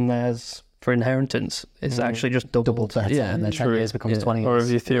locked in theirs for inheritance is actually just double. Yeah, and then 10 years becomes 20 Or years.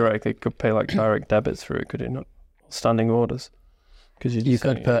 if you theoretically could pay like direct debit through it, could it not? Standing orders. Because You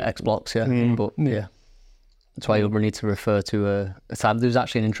could per X blocks, but that's why you'll need to refer to a time. There was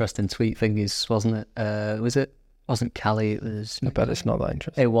actually an interesting tweet thingies, wasn't it? Wasn't Cali? It was. I bet it's not that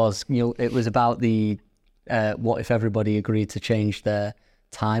interesting. It was. It was about the what if everybody agreed to change their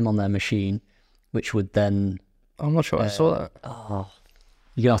time on their machine, which would then. I'm not sure I saw that. Oh,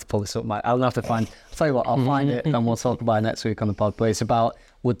 you're gonna have to pull this up, Mike. I'll have to find. I'll tell you what. I'll find it and we'll talk about it next week on the pod. But it's about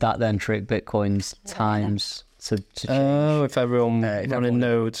would that then trick Bitcoin's times to change? Oh, if everyone running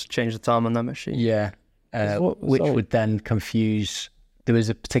nodes change the time on their machine. Yeah. Which would then confuse. There was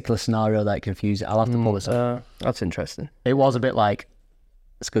a particular scenario that confused it. I'll have to pull this up. That's interesting. It was a bit like,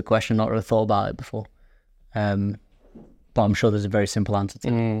 it's a good question. Not really thought about it before. But I'm sure there's a very simple answer to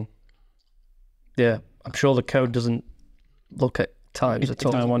it. Yeah, I'm sure the code doesn't look at times at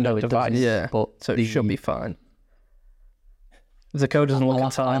all. No, it doesn't. Yeah, But so it should be fine. If the code doesn't look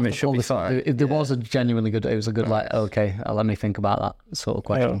at time, it should be fine. If there was a genuinely good, it was a good okay, let me think about that sort of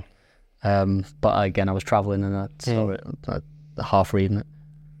question. But again, I was traveling and I saw it, half reading it.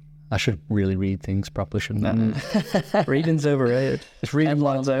 I should really read things properly, shouldn't I? Reading's overrated. It's reading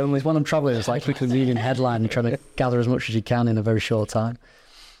headlines only. When I'm traveling, it's like quickly reading headline and trying to gather as much as you can in a very short time.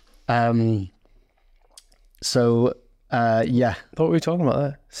 What were we talking about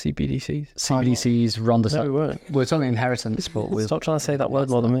there? CBDCs? CBDCs, Ron DeSantis. No, we weren't. We're talking inheritance, but we're... Stop trying to say that word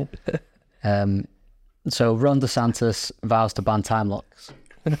more than me. So Ron DeSantis vows to ban time locks.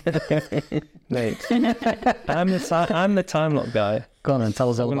 Mate, I'm the time lock guy. Go on and tell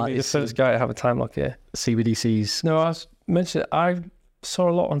us I'm all going to about be the this first guy to have a time lock here. CBDCs. No, I saw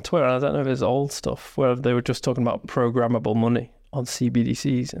a lot on Twitter, and I don't know if it's old stuff, where they were just talking about programmable money on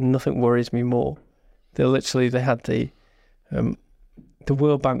CBDCs, and nothing worries me more. They had the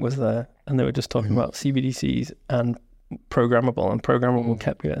World Bank was there, and they were just talking about CBDCs and programmable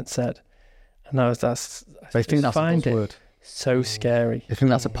kept getting said. And I think that's a buzzword. So scary. I think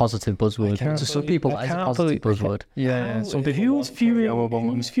that's a positive buzzword. To some people, that is a positive buzzword. Yeah. Some people who's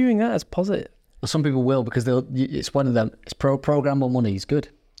viewing that as positive? Well, some people will because it's one of them. It's programmable money is good,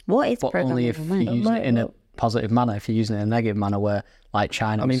 What is but only if programmable you use it in a positive manner. If you're using it in a negative manner, where like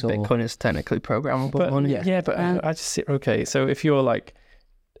China, Bitcoin is technically programmable money. Yeah, but I just see. Okay, so if you're like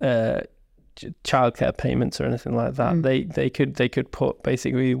childcare payments or anything like that, they could put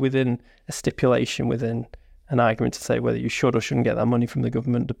basically within a stipulation within an argument to say whether you should or shouldn't get that money from the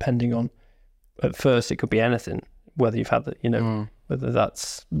government, depending on. At first, it could be anything, whether you've had the, whether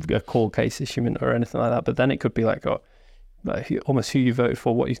that's a court case issue or anything like that. But then it could be like, almost who you voted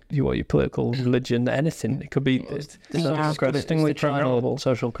for, what your political religion, anything. It could be disgustingly programmable.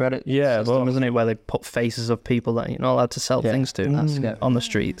 Social credit. Yeah, system, isn't it? Where they put faces of people that you're not allowed to sell things to on the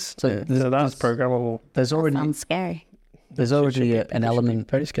streets. So that's programmable. Sounds scary. There's already an element.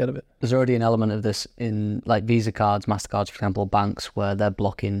 Very scared of it. There's already an element of this in like Visa cards, Mastercards, for example, banks where they're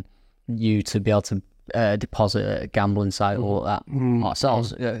blocking you to be able to deposit at a gambling site or at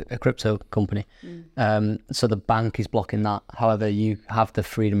ourselves, a crypto company. So the bank is blocking that. However, you have the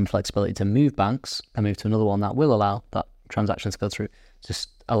freedom and flexibility to move banks and move to another one that will allow that transactions to go through,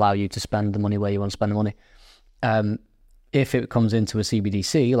 just allow you to spend the money where you want to spend the money. If it comes into a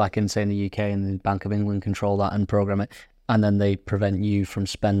CBDC, like in say in the UK and the Bank of England control that and program it, and then they prevent you from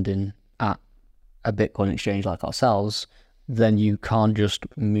spending at a Bitcoin exchange like ourselves, then you can't just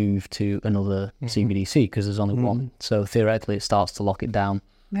move to another CBDC because there's only one. So theoretically, it starts to lock it down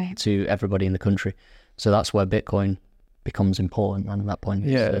to everybody in the country. So that's where Bitcoin becomes important at that point.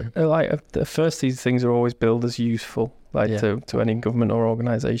 Yeah, like at first these things are always billed as useful, like to any government or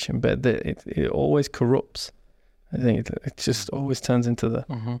organisation, but it always corrupts. I think it just always turns into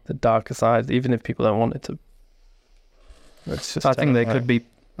the darker side, even if people don't want it to. It's just I think there could be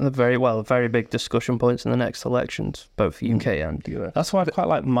very big discussion points in the next elections, both UK and US. That's why I quite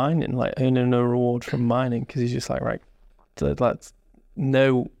like mining, like earning a reward from mining, because you're just like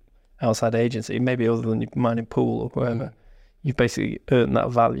no outside agency, maybe other than your mining pool or whoever, you've basically earned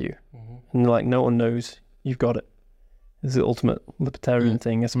that value, and like no one knows you've got it, is the ultimate libertarian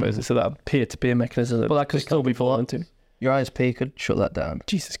thing, I suppose. So that peer-to-peer mechanism. But that could still be fall blocked. Your ISP could shut that down.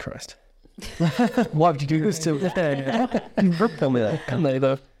 Jesus Christ. Why would you do this to? Tell me that. Can they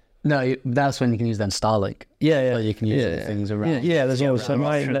though? No, that's when you can use then Starlink. Yeah, So you can use other things around. Yeah, there's always So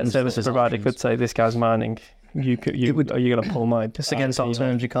my internet service provider could say, this guy's mining. Are you going to pull my... Just against our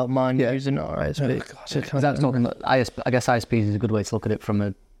terms, you can't mind using our ISP. That's talking about ISP. I guess ISPs is a good way to look at it from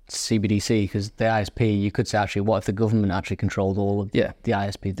a CBDC, because the ISP, you could say, actually, what if the government actually controlled all of the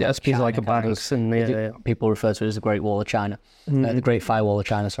ISP? The ISP is like a bank, and people refer to it as the Great Wall of China, the Great Firewall of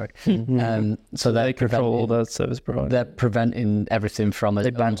China. Sorry. So they control all the service providers. They're preventing everything from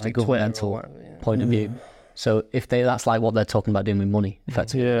a governmental point of view. So if that's like what they're talking about doing with money,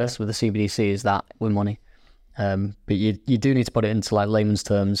 effectively. Yes, with the CBDC, is that with money. But you do need to put it into like layman's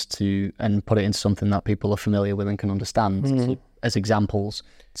terms and put it into something that people are familiar with and can understand as examples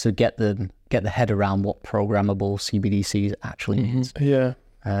to get the head around what programmable CBDCs actually means. Yeah.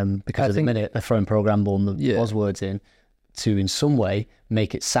 Because at the minute they're throwing programmable and the buzzwords in to in some way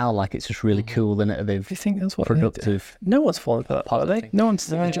make it sound like it's just really cool, innovative, Do you think that's what productive. No one's falling for that, are they? No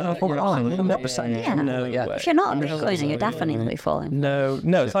one's... If you're not a Bitcoiner, you're definitely falling. No,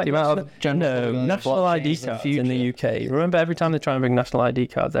 it's like the amount of national ID cards in the UK. Remember, every time they try and bring national ID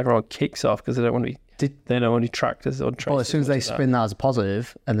cards, everyone kicks off because they don't want to be tracked or traced. Well, as soon as they spin that as a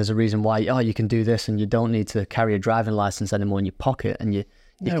positive, and there's a reason why, you can do this and you don't need to carry a driving license anymore in your pocket, and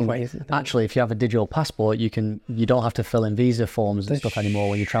actually, if you have a digital passport, you don't have to fill in visa forms and stuff anymore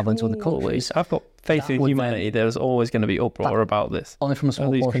when you're traveling to other countries. I've got faith in humanity. There's always going to be uproar about this. Only from a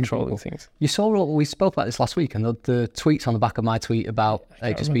small portion controlling things. You saw we spoke about this last week, and the tweets on the back of my tweet about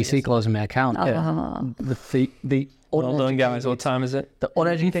HSBC closing my account. The well done, guys. What time is it? The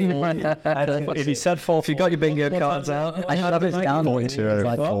uneducated. If you said 4, if you got your bingo cards out, I should have it down.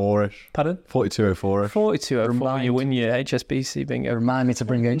 4204-ish. Pardon? 4204-ish. 4204. You win your HSBC bingo. Remind me to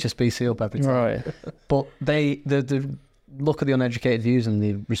bring HSBC up every time. Right. But the look at the uneducated views and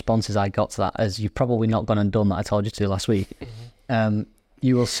the responses I got to that, as you've probably not gone and done that I told you to last week.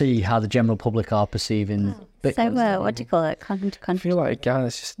 You will see how the general public are perceiving Bitcoin. So, what do you call it? I feel like a guy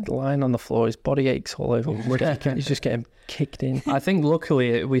that's just lying on the floor, his body aches all over. He's just getting kicked in. I think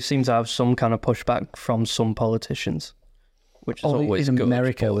luckily we seem to have some kind of pushback from some politicians, which is always in good.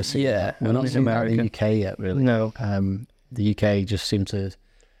 America, we're seeing that. We're not seeing that in the UK yet, really. No. The UK just seem to...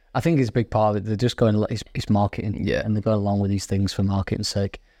 I think it's a big part of it. They're just going... It's marketing. Yeah. And they're going along with these things for marketing's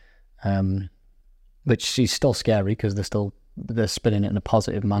sake. Which is still scary because they're spinning it in a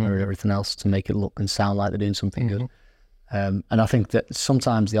positive manner and everything else to make it look and sound like they're doing something good. And I think that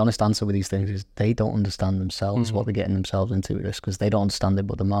sometimes the honest answer with these things is they don't understand themselves what they're getting themselves into with this, because they don't understand it,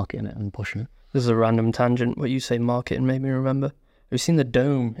 but they're marketing it and pushing it. This is a random tangent. What you say marketing made me remember. Have you seen the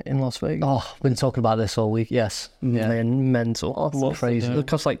Dome in Las Vegas? Oh, we've been talking about this all week, yes. Yeah. They're mental. What's crazy. It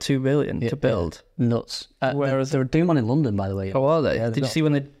costs like $2 billion to build. Nuts. Whereas they're doing one in London, by the way. Oh, are they? Yeah, Did you see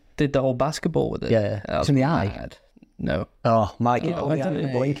when they did the whole basketball with it? Yeah. It's in the eye. No. Oh, Mike. I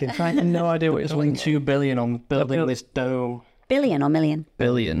didn't blinking. I had no idea what it's like $2 billion on building this dome. Billion or million?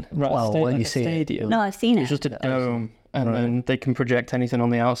 Billion. Right, well, when you see stadium. No, I've seen it. It's just a dome. And then they can project anything on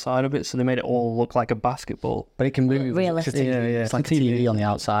the outside of it, so they made it all look like a basketball. But it can move. Realistic. It's like a TV on the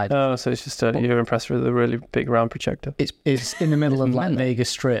outside. Oh, so it's just you're impressed with a really big round projector. It's in the middle of like Vegas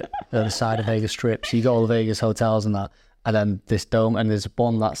Strip, the side of Vegas Strip. So you got all the Vegas hotels and that, and then this dome, and there's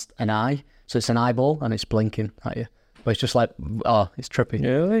one that's an eye. So it's an eyeball, and it's blinking at you. But it's just like, it's trippy.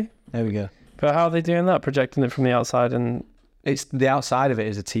 Really? There we go. But how are they doing that? Projecting it from the outside and... It's the outside of it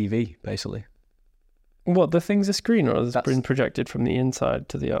is a TV, basically. What, the thing's a screen, or has it been projected from the inside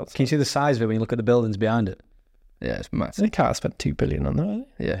to the outside? Can you see the size of it when you look at the buildings behind it? Yeah, it's massive. They can't spend $2 billion on that, are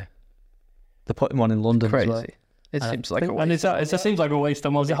they? Yeah. They're putting one in London Crazy. as well. It seems like a And waste. It seems like a waste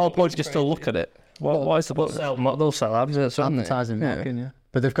of money. The whole point is just to look at it. Why is the point? They'll sell adverts, won't they? Advertising, Yeah. yeah.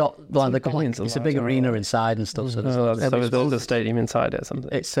 But they've got it's a big arena inside and stuff. So there's a stadium inside it or something.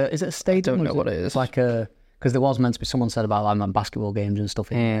 is it a stadium? I don't know what it is. It's like because there was meant to be, someone said about like basketball games and stuff.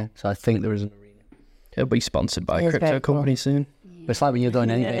 So I think there is an arena. It'll be sponsored by a It's crypto very cool. company soon. But it's like when you're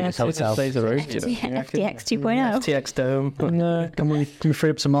going anywhere, it's hotel. Stays a road, FTX 2.0. FTX Dome. No. Can we free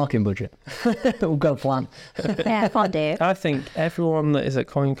up some marketing budget? We've got a plan. Yeah, come on, Dave. I think everyone that is a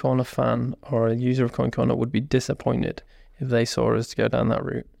CoinCorner fan or a user of CoinCorner would be disappointed if they saw us go down that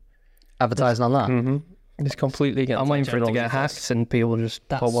route. Advertising on that? Mm-hmm. It's completely against. I'm waiting for it to get hacked and people just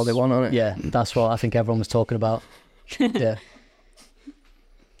put what they want on it. Yeah, that's what I think everyone was talking about. Yeah.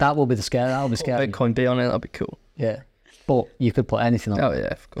 That will be the scare. That will be scary. Bitcoin be on it, that'd be cool. Yeah. But you could put anything on. Oh yeah,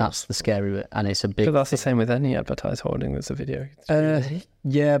 of course. That's the scary bit, and it's a big. But that's the same with any advertised hoarding that's a video.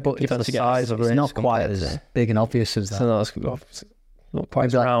 Yeah, but Depends it's the size of it's it not quite compared as to- big and obvious as that. So that's not quite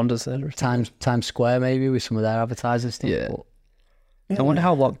as Maybe like round as the Times Square maybe with some of their advertising stuff. Yeah. But I wonder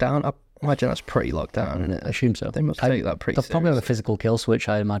how locked down. I imagine that's pretty locked down, isn't it? I assume so. They must take that pretty They'll probably have a seriously. physical kill switch,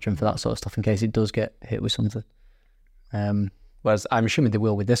 I imagine, for that sort of stuff in case it does get hit with something. Whereas I'm assuming they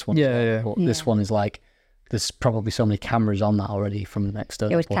will with this one. Yeah, yeah. But this one is like, there's probably so many cameras on that already from an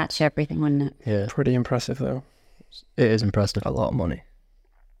external. It would point. catch everything, wouldn't it? Yeah, pretty impressive though. it is impressive. A lot of money.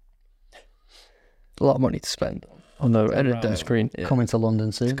 A lot of money to spend. On the Edit round down. screen. Yeah. Coming to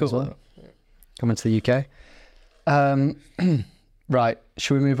London soon It's as cool. well. Coming to the UK. Right,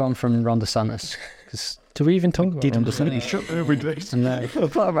 should we move on from Ron DeSantis? Because Do we even talk about did Ron understand DeSantis? Shut every day. no.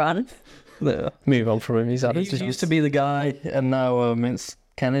 Poor Ron. Yeah. Move on from him. He's had He used to be the guy, and now it's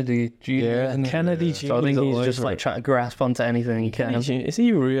Kennedy Jr. Yeah, isn't it? Kennedy So I think Jr. he's just like trying to grasp onto anything he can. Is he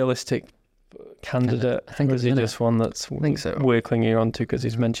a realistic candidate? I think or is he's he in it. just one that's think so. we're clinging on to because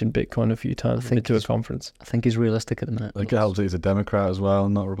he's mentioned Bitcoin a few times think into a he's- conference? I think he's realistic at the minute. Like it helps that he's a Democrat as well,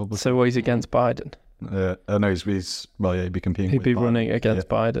 not a Republican. So he's against Biden. No, he's well, yeah, he'd be competing. He'd with be Biden. running against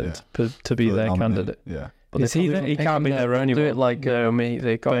Yeah, Biden yeah. to be For their the nominee. candidate. Yeah. But Is they he? probably He won't can't be pick him their only Do one. it like No, me.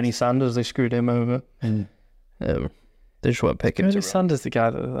 They got Bernie Sanders. They screwed him over. And They just won't pick him. Bernie to run. Sanders, the guy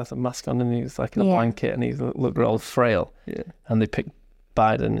that has a mask on and he's like in a Yeah. blanket and he's looked real frail, Yeah. and they picked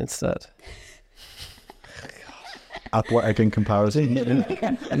Biden instead. Athletic in comparison.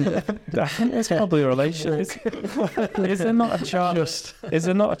 That's probably a relation. Is there not a chart? Is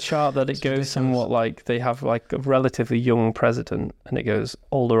there not a chart that it goes somewhat like they have like a relatively young president and it goes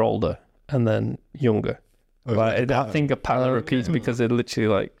older, and then younger? Like, I think a pattern repeats because they're literally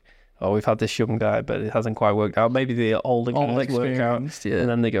like, oh, we've had this young guy, but it hasn't quite worked out. Maybe the older All guys work out, experienced, yeah. and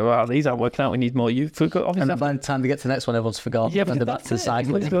then they go, wow, these aren't working out. We need more youth. Obviously, and by the time they get to the next one, everyone's forgotten. yeah, but and they're back to the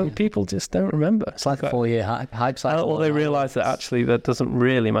cycle. People just don't remember. It's like a 4-year hype cycle. Well, they realise that actually that doesn't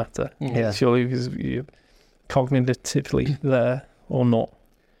really matter. Yeah. Surely because you're cognitively there or not.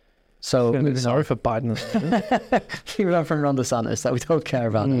 So I'm moving sorry on. for Biden. Moving on from Ron DeSantis that we don't care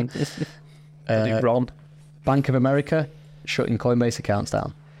about. Ron. Bank of America shutting Coinbase accounts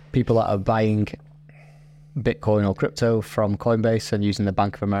down. People that are buying Bitcoin or crypto from Coinbase and using the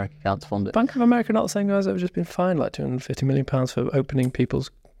Bank of America account to fund it. Bank of America not the same guys that have just been fined like £250 million for opening people's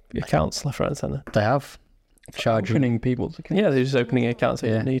accounts left, right, and centre. They have charging Opening people's accounts. Yeah, they're just opening accounts that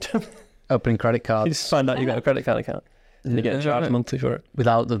you Yeah. don't need. opening credit You cards just find out you've got a credit card account and you get charged monthly for it.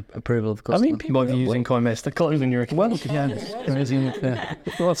 without the approval of the I customer. mean, people People are using Coinbase. They're closing your account.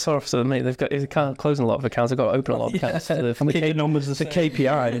 well, sorry for me. They've got they can't close a lot of accounts. They've got to open a lot of accounts. So the numbers the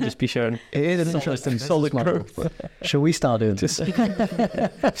KPI would just be showing it is an interesting solid business model. growth. Shall we start doing this?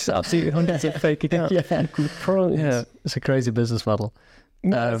 Just absolutely hundreds of fake accounts. Yeah, Yeah. it's a crazy business model.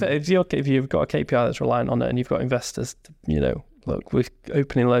 No, if you've got a KPI that's reliant on it and you've got investors, look, we're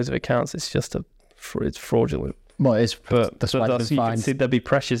opening loads of accounts. It's just it's fraudulent. Well, it's But that's why you they've can fined see there'd be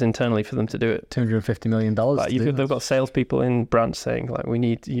pressures internally for them to do it. $250 million. Like to do they've that. got salespeople in branch saying like,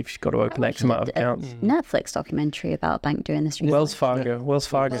 you've got to open X amount of accounts. Netflix documentary about a bank doing this. recently. Wells Fargo did Wells it.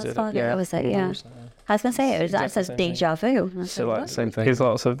 Fargo, was it? Yeah. I was going to say, it was that says Exactly the same deja vu. I was So like, like what? Same thing. There's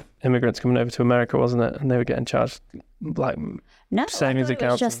lots of immigrants coming over to America, wasn't it? And they were getting charged like No, savings I thought it was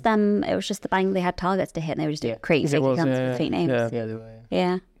accounts just them. It was just the bank they had targets to hit, and they were just doing create fake accounts with fake names. yeah. Yeah, they were.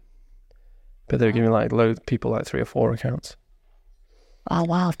 Yeah. But they were giving like loads people like 3 or 4 accounts. Oh,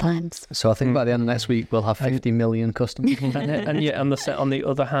 wild times. So I think by the end of next week we'll have 50 million customers. on the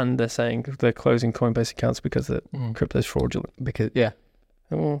other hand, they're saying they're closing Coinbase accounts because the crypto's fraudulent. Because I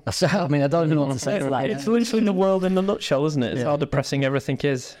don't even know what to say to that. It's literally the world in a nutshell, isn't it? It's how depressing everything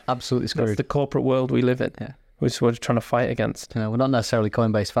is. Absolutely That's screwed. the corporate world we live in, Yeah. which is what we're trying to fight against. We're not necessarily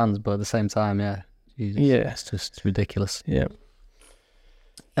Coinbase fans, but at the same time, yeah. Jesus, Yeah. It's just ridiculous. Yeah.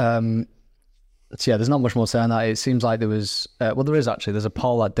 So yeah, there's not much more to say on that. It seems like there was, there is actually. There's a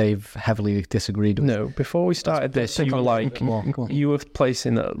poll that Dave heavily disagreed with. No, before we started this, you were like, Come on. you were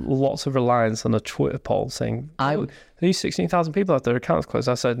placing lots of reliance on a Twitter poll saying, these 16,000 people have their accounts closed.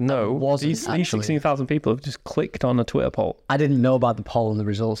 I said, no, wasn't, these actually. 16,000 people have just clicked on a Twitter poll. I didn't know about the poll and the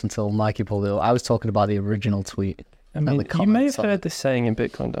results until Mikey pulled it up. I was talking about the original tweet. I mean, the you may have comments on heard this saying in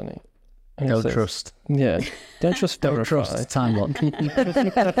Bitcoin, Danny. And it Don't says- trust. Yeah. Don't trust Don't verify. trust time lock.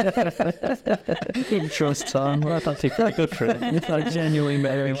 Don't trust time. Well, that's actually pretty good for it. It's like genuinely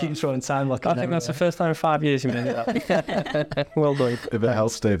made Keep throwing time lock. I think that's the first time in 5 years you made that. Well done. If it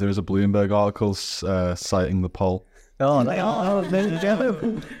helps, Dave, there is a Bloomberg article citing the poll. Oh, there you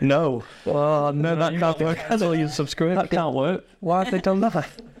go. No. Oh, no, that can't work. That's all you subscribe. That can't work. Why have they done that?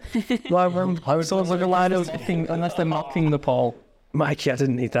 Why would someone's like a line of unless they're mocking the poll? Mikey, I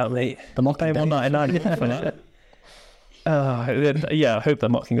didn't need that, mate. The mocking Pay $1.99 for that. Yeah, I hope they're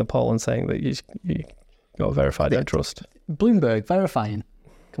mocking the poll and saying that you got a verified don't trust. Bloomberg verifying.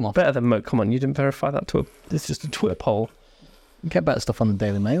 Come on. Better than come on, you didn't verify that it's just a Twitter poll. Get better stuff on the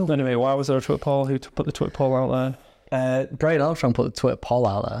Daily Mail. Anyway, why was there a Twitter poll? Who put the Twitter poll out there? Braden Armstrong put the Twitter poll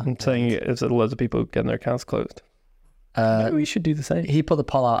out there. And saying there's loads of people getting their accounts closed. Maybe we should do the same. He put the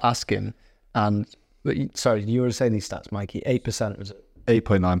poll out asking, sorry, you were saying these stats, Mikey. 8% was it?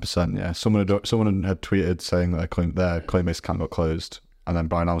 8.9%. Yeah, someone had tweeted saying that their Coinbase account got closed, and then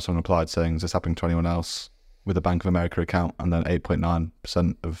Brian Armstrong replied saying, "Is this happening to anyone else with a Bank of America account?" And then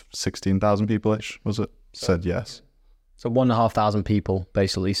 8.9% of 16,000 people-ish said yes. So 1,500 people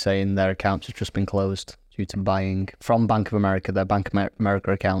basically saying their accounts have just been closed due to buying from Bank of America, their Bank of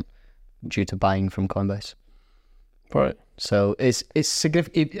America account, due to buying from Coinbase. Right. So it's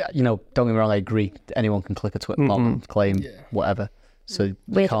significant. Don't get me wrong, I agree. Anyone can click a Twitter poll and claim whatever. So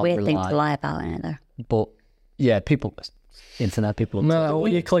Weird can't thing rely. to lie about, isn't it, though? But yeah, internet people. No,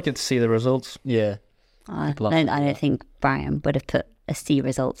 you click it to see the results. Yeah. I don't think Brian would have put a C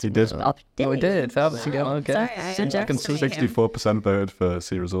results. He did. Up. We did. Okay. Sorry, I can see 64% voted for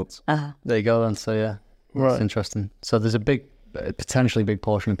C results. There you go then. So yeah, Right. it's interesting. So there's a potentially big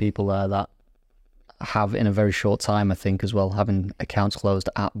portion of people there that have in a very short time, I think, as well, having accounts closed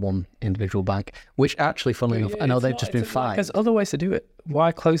at one individual bank, which actually, funnily enough, I know they've just been fined. There's other ways to do it.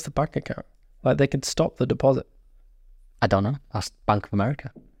 Why close the bank account? Like, they could stop the deposit. I don't know. That's Bank of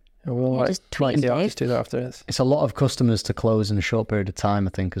America. And we'll just tweet them, Dave. just do that after this. It's a lot of customers to close in a short period of time, I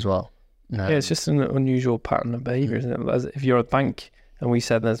think, as well. Yeah, it's just an unusual pattern of behaviour, isn't it? As if you're a bank and we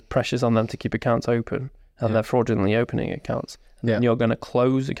said there's pressures on them to keep accounts open and they're fraudulently opening accounts, and you're going to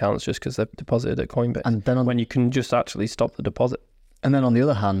close accounts just because they've deposited at Coinbase, and then when you can just actually stop the deposit. And then on the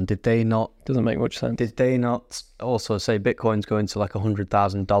other hand, did they not Doesn't make much sense. Did they not also say Bitcoin's going to like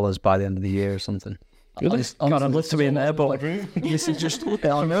 $100,000 by the end of the year or something? Really? God, I'd love to be in the airport. This is just,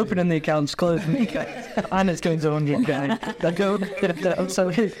 I'm opening the accounts, closing the accounts, and it's going to 100k.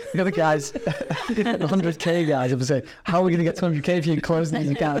 So the other guys, 100k guys, I'm saying, how are we going to get to 100k if you close these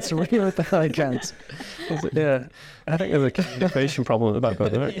accounts? Really, with the accounts? Yeah, I think there's a communication problem in the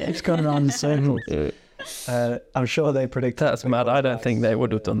background. Right? It's going around in circles. I'm sure they predict That's mad. I don't think they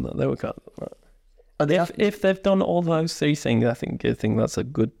would have done that. They would have. If they've done all those three things, I think that's a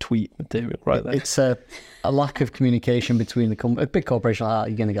good tweet material right there. It's a lack of communication between a big corporation like that.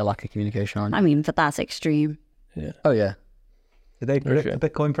 You're going to get a lack of communication, aren't you? I mean, but that's extreme. Yeah. Oh yeah. Did they predict the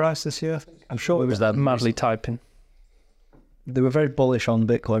Bitcoin price this year? I'm sure It was that Madly typing. They were very bullish on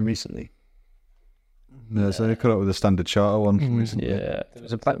Bitcoin recently. Yeah, so they cut up with a Standard Charter one recently. Yeah. It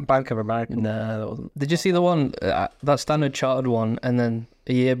was a Bank of America. Nah, that wasn't. Did you see the one, that Standard Chartered one, and then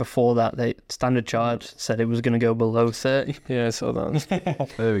a year before that, Standard Chartered said it was going to go below 30? Yeah, I saw that.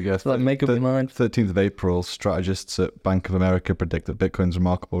 There we go. So, like, make up your mind. 13th of April, strategists at Bank of America predict that Bitcoin's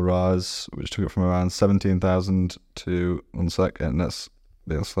remarkable rise, which took it from around 17,000 to, one second, that's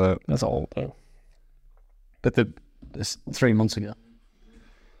being slow. That's all, though. But it's 3 months ago.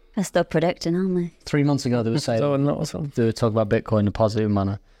 They're still predicting, aren't they? 3 months ago, they were saying So, and that was they were talking about Bitcoin in a positive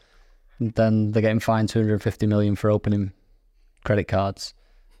manner. And then they're getting fined $250 million for opening credit cards.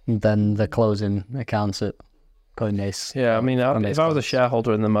 And then they're closing accounts at Coinbase. Yeah, I mean, Coinbase if I was a cards.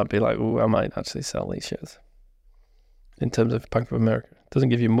 shareholder in them, I'd be like, "Ooh, I might actually sell these shares." In terms of Bank of America, doesn't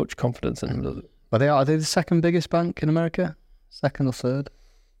give you much confidence in them, does it? Are they the second biggest bank in America? Second or third?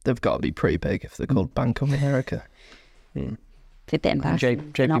 They've got to be pretty big if they're called Bank of America. It's a bit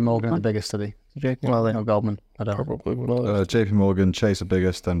embarrassing. JP Morgan are the biggest, are they? Well, they No, Goldman. I don't know. Probably one of those. JP Morgan, Chase are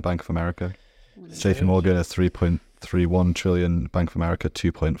biggest, then Bank of America. JP Morgan is 3.31 trillion, Bank of America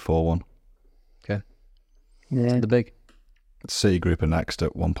 2.41. The big. Citigroup are next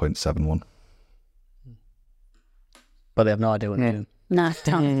at 1.71. But they have no idea what they're doing. No, it's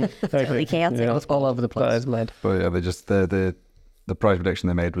totally chaotic. Yeah, It's all over the that place. is mad. But yeah, they just the price prediction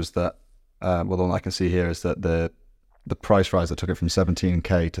they made was that the one I can see here is that the price rise that took it from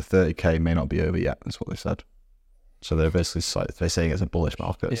 17k to 30k may not be over yet. That's what they said. So they're basically they're saying it's a bullish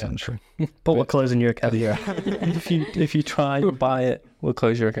market essentially. but we're closing your account. Yeah. if you try to buy it, we'll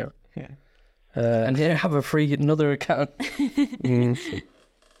close your account. Yeah. And here, have a free another account.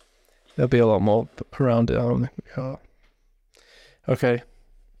 There'll be a lot more around it, aren't there? Yeah. Okay.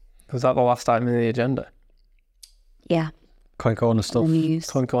 Was that the last item in the agenda? Yeah. CoinCorner The stuff. news.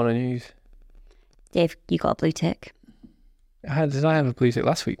 CoinCorner news. Dave, you got a blue tick. Did I have a blue tick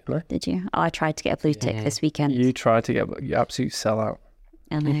last week? Didn't I? Did you? Oh, I tried to get a blue tick this weekend. You tried to get you absolute sellout.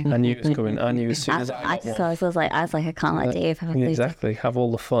 I know. I knew it was coming. I knew as soon as I was like, I can't let Dave have a blue tick. exactly have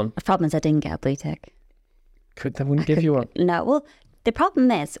all the fun. The problem is I didn't get a blue tick. They wouldn't give you one. No, well, the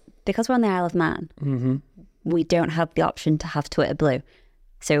problem is because we're on the Isle of Man, we don't have the option to have Twitter Blue.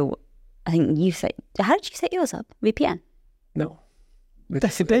 So I think how did you set yours up? VPN? No.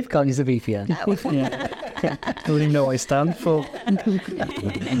 Dave can't use a VPN. I don't even know what I stand for.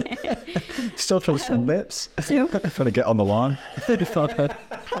 Still trying to send lips. Trying to get on the line. I'm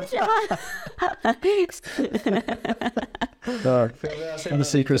the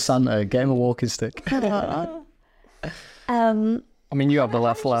secret Santa. Get him a walking stick. I mean, you have the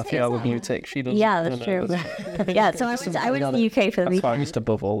laugh, yeah, with blue tick. She doesn't. Yeah, that's true. Yeah, so I went to the UK for the That's why I'm weekend. just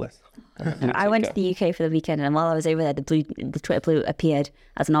above all this. I went to the UK for the weekend, and while I was over there, the Twitter Blue appeared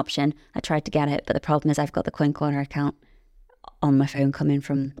as an option. I tried to get it, but the problem is I've got the CoinCorner account on my phone coming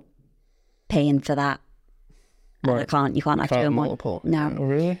from paying for that. And you can't have two in one. multiple. No. Oh,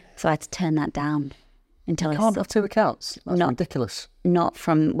 really? So I had to turn that down until Can't have two accounts. That's ridiculous. not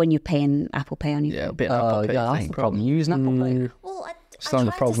from when you're paying Apple Pay on your Yeah, a bit Oh, Apple Pay. yeah, that's the problem. You use an Apple Pay. Well, It's not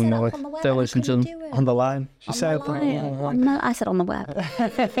the problem, though. They'll listen to them. On the line. She said, I said on the web.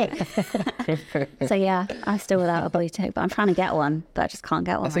 So yeah, I'm still without a blue tick, but I'm trying to get one, but I just can't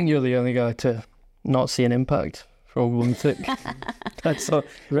get one. I think you're the only guy to not see an impact for a blue tick. That's so.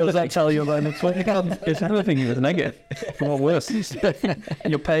 What does that tell you about next week? It's anything that's negative. Or worse.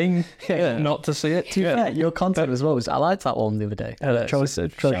 You're paying not to see it. Yeah, your content as well. I liked that one the other day.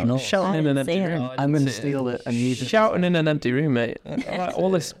 Shouting in an empty see it. room. I'm going to steal it and use it. Shouting in an empty room, mate. Like,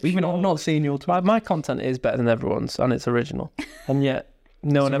 all this, even I'm not seeing your. My content is better than everyone's, and it's original, and yet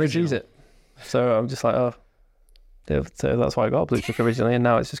no one ever sees it. So I'm just like, oh. So that's why I got a blue tick originally, and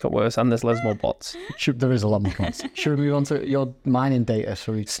now it's just got worse, and there's loads more bots. There is a lot more bots. Should we move on to your mining data?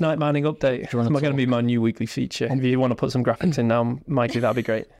 Snipe mining update. It's going to be my new weekly feature. If you want to put some graphics in now, Mikey, that'd be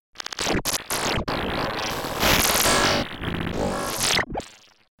great.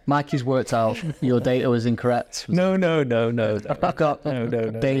 Mikey's worked out your data was incorrect. No. I've got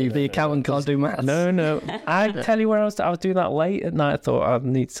Dave, the accountant can't do maths. No. I tell you where I was doing that late at night. I thought I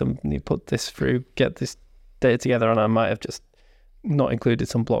need to put this through, get this data together, and I might have just not included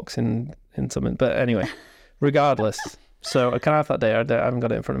some blocks in something. But anyway, regardless. So can I have that data? I haven't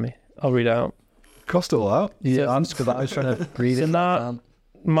got it in front of me. I'll read it out. Crossed it all out. yeah, I'm just because I was trying to read So it. no,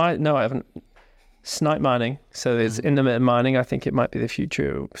 I haven't. Snipe mining. So it's intermittent mining. I think it might be the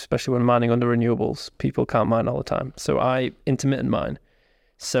future, especially when mining under renewables. People can't mine all the time. So I intermittent mine.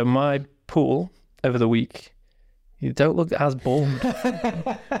 So my pool over the week, you don't look as bored.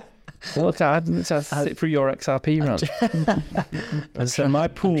 Look, I had to sit through your XRP run. And so my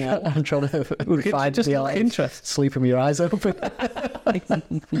pool, I'm trying to find just the interest. sleeping with your eyes open.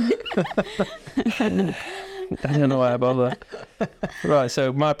 I don't know why I bother. Right,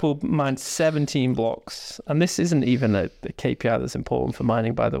 so my pool mined 17 blocks, and this isn't even a KPI that's important for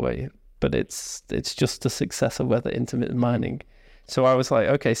mining, by the way, but it's just the success of whether intermittent mining. So I was like,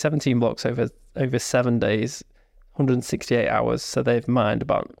 okay, 17 blocks over 7 days, 168 hours, so they've mined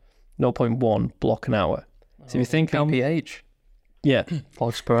about 0.1 block an hour. So if you think BPH. yeah,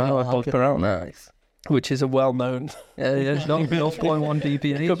 Blocks per hour. Blocks per hour. Nice. which is a well-known it's not 0.1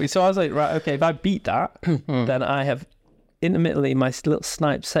 DPH. could be. So I was like, right, okay, if I beat that, then I have intermittently my little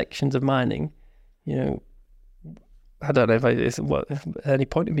snipe sections of mining. You know, I don't know if it's any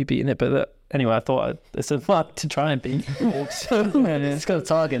point in me beating it, but anyway, I thought it's a fun to try and beat. It's got a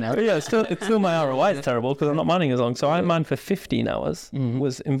target now. But yeah, it's still my ROI is terrible because I'm not mining as long. So I mined for 15 hours.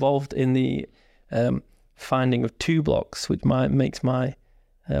 Was involved in the finding of 2 blocks, which makes my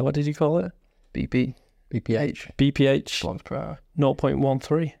what did you call it? BPH. BPH Blocks per hour.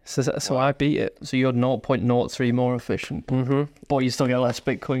 0.13. So I beat it. So you're 0.03 more efficient. But you still get less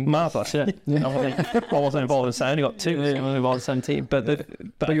Bitcoin. Marvelous, yeah. I wasn't involved in 7. I only got 2. I was involved in 17. But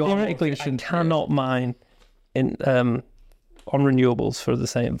theoretically, I cannot mine in on renewables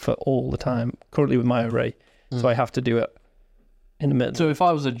for all the time. Currently with my array, so I have to do it intermittent. So if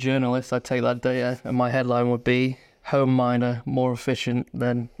I was a journalist, I'd take that data, and my headline would be "Home miner more efficient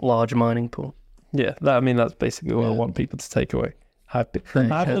than large mining pool." Yeah, that's basically what I want people to take away. I've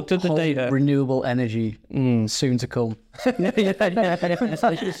looked at the data. Renewable energy soon to come. It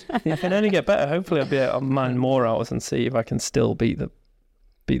can only get better. Hopefully, I'll be able to mine more hours and see if I can still beat the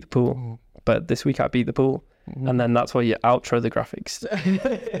pool. But this week I beat the pool. and then that's where you outro the graphics.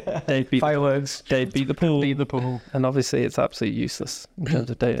 Dave beat Fireworks. Dave beat the pool. Beat the pool. And obviously it's absolutely useless in terms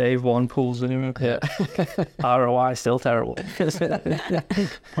of data. Dave won pools anyway. Yeah. ROI still terrible.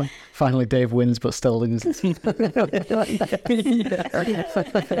 Finally, Dave wins, but still loses. I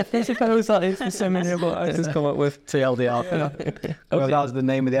suppose that is the semi what I just come up with. TLDR. Well, that was the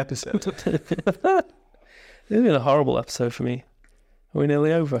name of the episode. It's been a horrible episode for me. Are we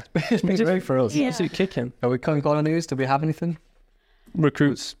nearly over? It's been great for us. Yeah. Absolute kicking. Are we CoinCorner news? Do we have anything?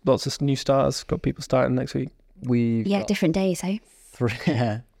 Recruits, lots of new starters. Got people starting next week. We've Yeah, got different days, eh? 3.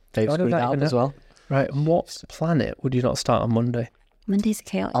 Yeah. Dave I don't screwed know out even as well. Right, and what planet would you not start on Monday? Monday's a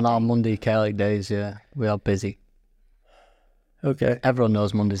chaotic On our day. Monday chaotic days, yeah, we are busy. Okay. Everyone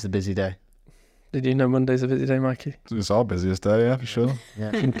knows Monday's the busy day. Did you know Monday's a busy day, Mikey? It's our busiest day, yeah, for sure.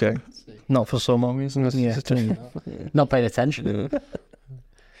 Yeah. Okay. Not for some reason. It's Yeah. just Not paying attention.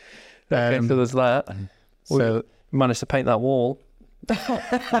 Okay, so there's that. So We managed to paint that wall.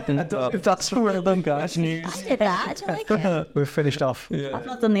 if that's well done, guys. News. I did that. I like it. We're finished off. I've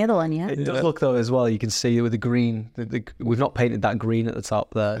not done the other one yet. It does look though as well. You can see with the green. We've not painted that green at the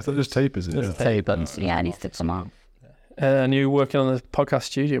top there. Is that just tape, is it? Just Yeah. tape and Yeah, it needs to come out. And you're working on the podcast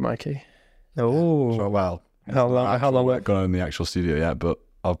studio, Mikey. Oh. So, well, How long? How long? I've gone in the actual studio yet, but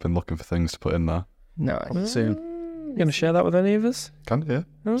I've been looking for things to put in there. No. soon. You going to share that with any of us? Can you?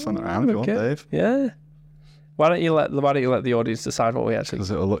 Yeah. Send it around if you want, Okay. Dave. Yeah. Why don't you let the audience decide what we actually?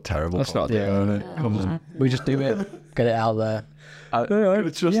 Because it'll look terrible. That's not Yeah. won't it? Comes in. We just do it, get it out there.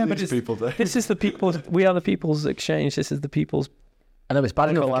 It's just Yeah, but these people, Dave. This is the people's. We are the people's exchange. This is the people's. I know it's bad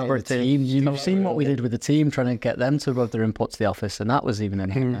enough getting the Collaborative. team. You've seen what we did with the team, trying to get them to rub their input to the office, and that was even a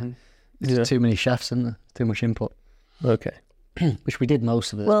nightmare. There's Yeah. too many chefs and too much input, Okay. which we did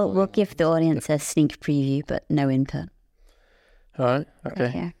most of it. We'll give the audience a sneak preview, but no input. All right.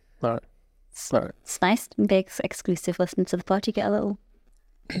 Okay. Yeah. All right. It's nice and big exclusive. Listen to the pod. You get a little.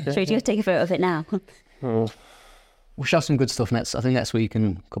 Should we take a photo of it now? Oh. We'll have some good stuff next. I think next week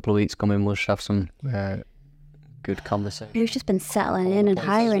and a couple of weeks coming, we'll have some good conversation. We've just been settling in and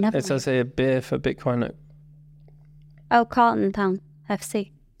hiring, haven't It says here beer for Bitcoin. Oh, Carlton Town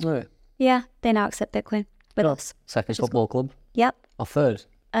FC. Yeah. Yeah, they now accept Bitcoin with us. Second football club. Yep. Or third.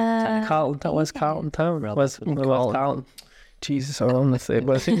 Carlton. Where's Carlton Town? Well, Where's Carlton. Carlton? Jesus, honestly.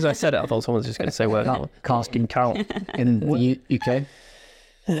 Well, as soon as I said it, I thought someone was just going to say where. Carlton Carlton. in the UK.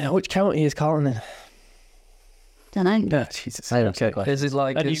 Yeah, which county is Carlton in? Don't know. Yeah, Jesus. I don't know. Is it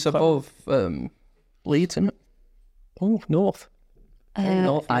like And it's you- above Leeds, isn't it? Oh, north.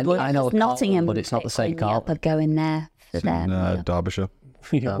 North I England? know It's Nottingham, Carlton, but it's not the same Bitcoin, Carlton. But going there for It's in them. Derbyshire,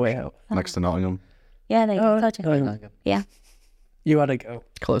 You're way out. next to Nottingham. Yeah, they Oh, told you. Yeah. You had a go.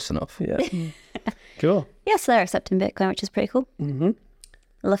 Close enough. Yeah. Cool. Yeah, so they're accepting Bitcoin, which is pretty cool. Mm-hmm.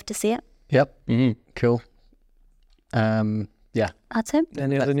 Love to see it. Yep. Mm. Cool. Yeah. That's it.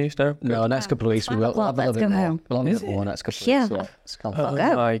 Any other news now? No, next couple of weeks we will Well, have a little let's bit go more. home. We'll have a Is bit more next couple of Yeah. weeks. So it's gone. Oh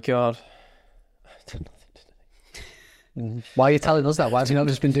go. my god. Why are you telling us that? Why have you not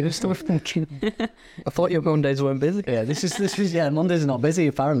just been doing stuff? I thought your Mondays weren't busy. Yeah, this is yeah. Mondays are not busy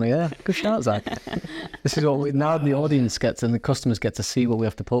apparently. Yeah, good shout, Zach. This is what we now the audience gets and the customers get to see what we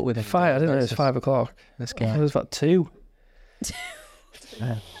have to put with it. I didn't know it was 5 o'clock. This It guy. was about 2.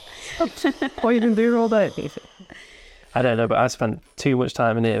 What are you been doing all day? I don't know, but I spent too much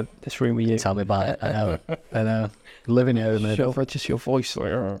time in here, this room with you. Tell me about it. I know. I know. Living here, mate. Just your voice.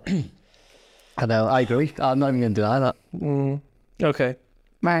 Like, I know. I agree. I'm not even going to deny that. Okay.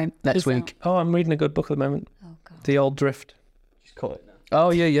 Right. Next week. Oh, I'm reading a good book at the moment. Oh, God. The Old Drift.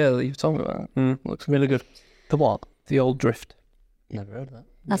 Oh, yeah, you told me about that. Looks really good. The what? The Old Drift. Never heard of that.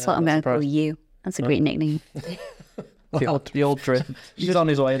 That's what I'm going to call surprised. you. That's a great nickname. The old drift. He's on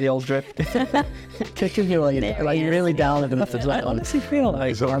his way, the old drift. Kicking you like you're really down at enough to I honestly feel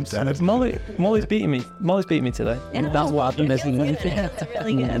like Molly's beating me. Molly's beating me today. That's what happened, isn't it? That's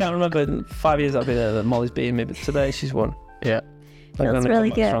really I good. can't remember in 5 years I've been there that Molly's beating me, but today she's won. Yeah. I'm That's gonna really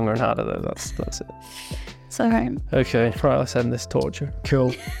come back good. stronger and harder though. That's it. It's all right. Okay, right. Let's end this torture.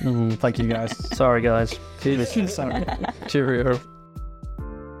 Cool. Thank you guys. Sorry, guys. Cheerio.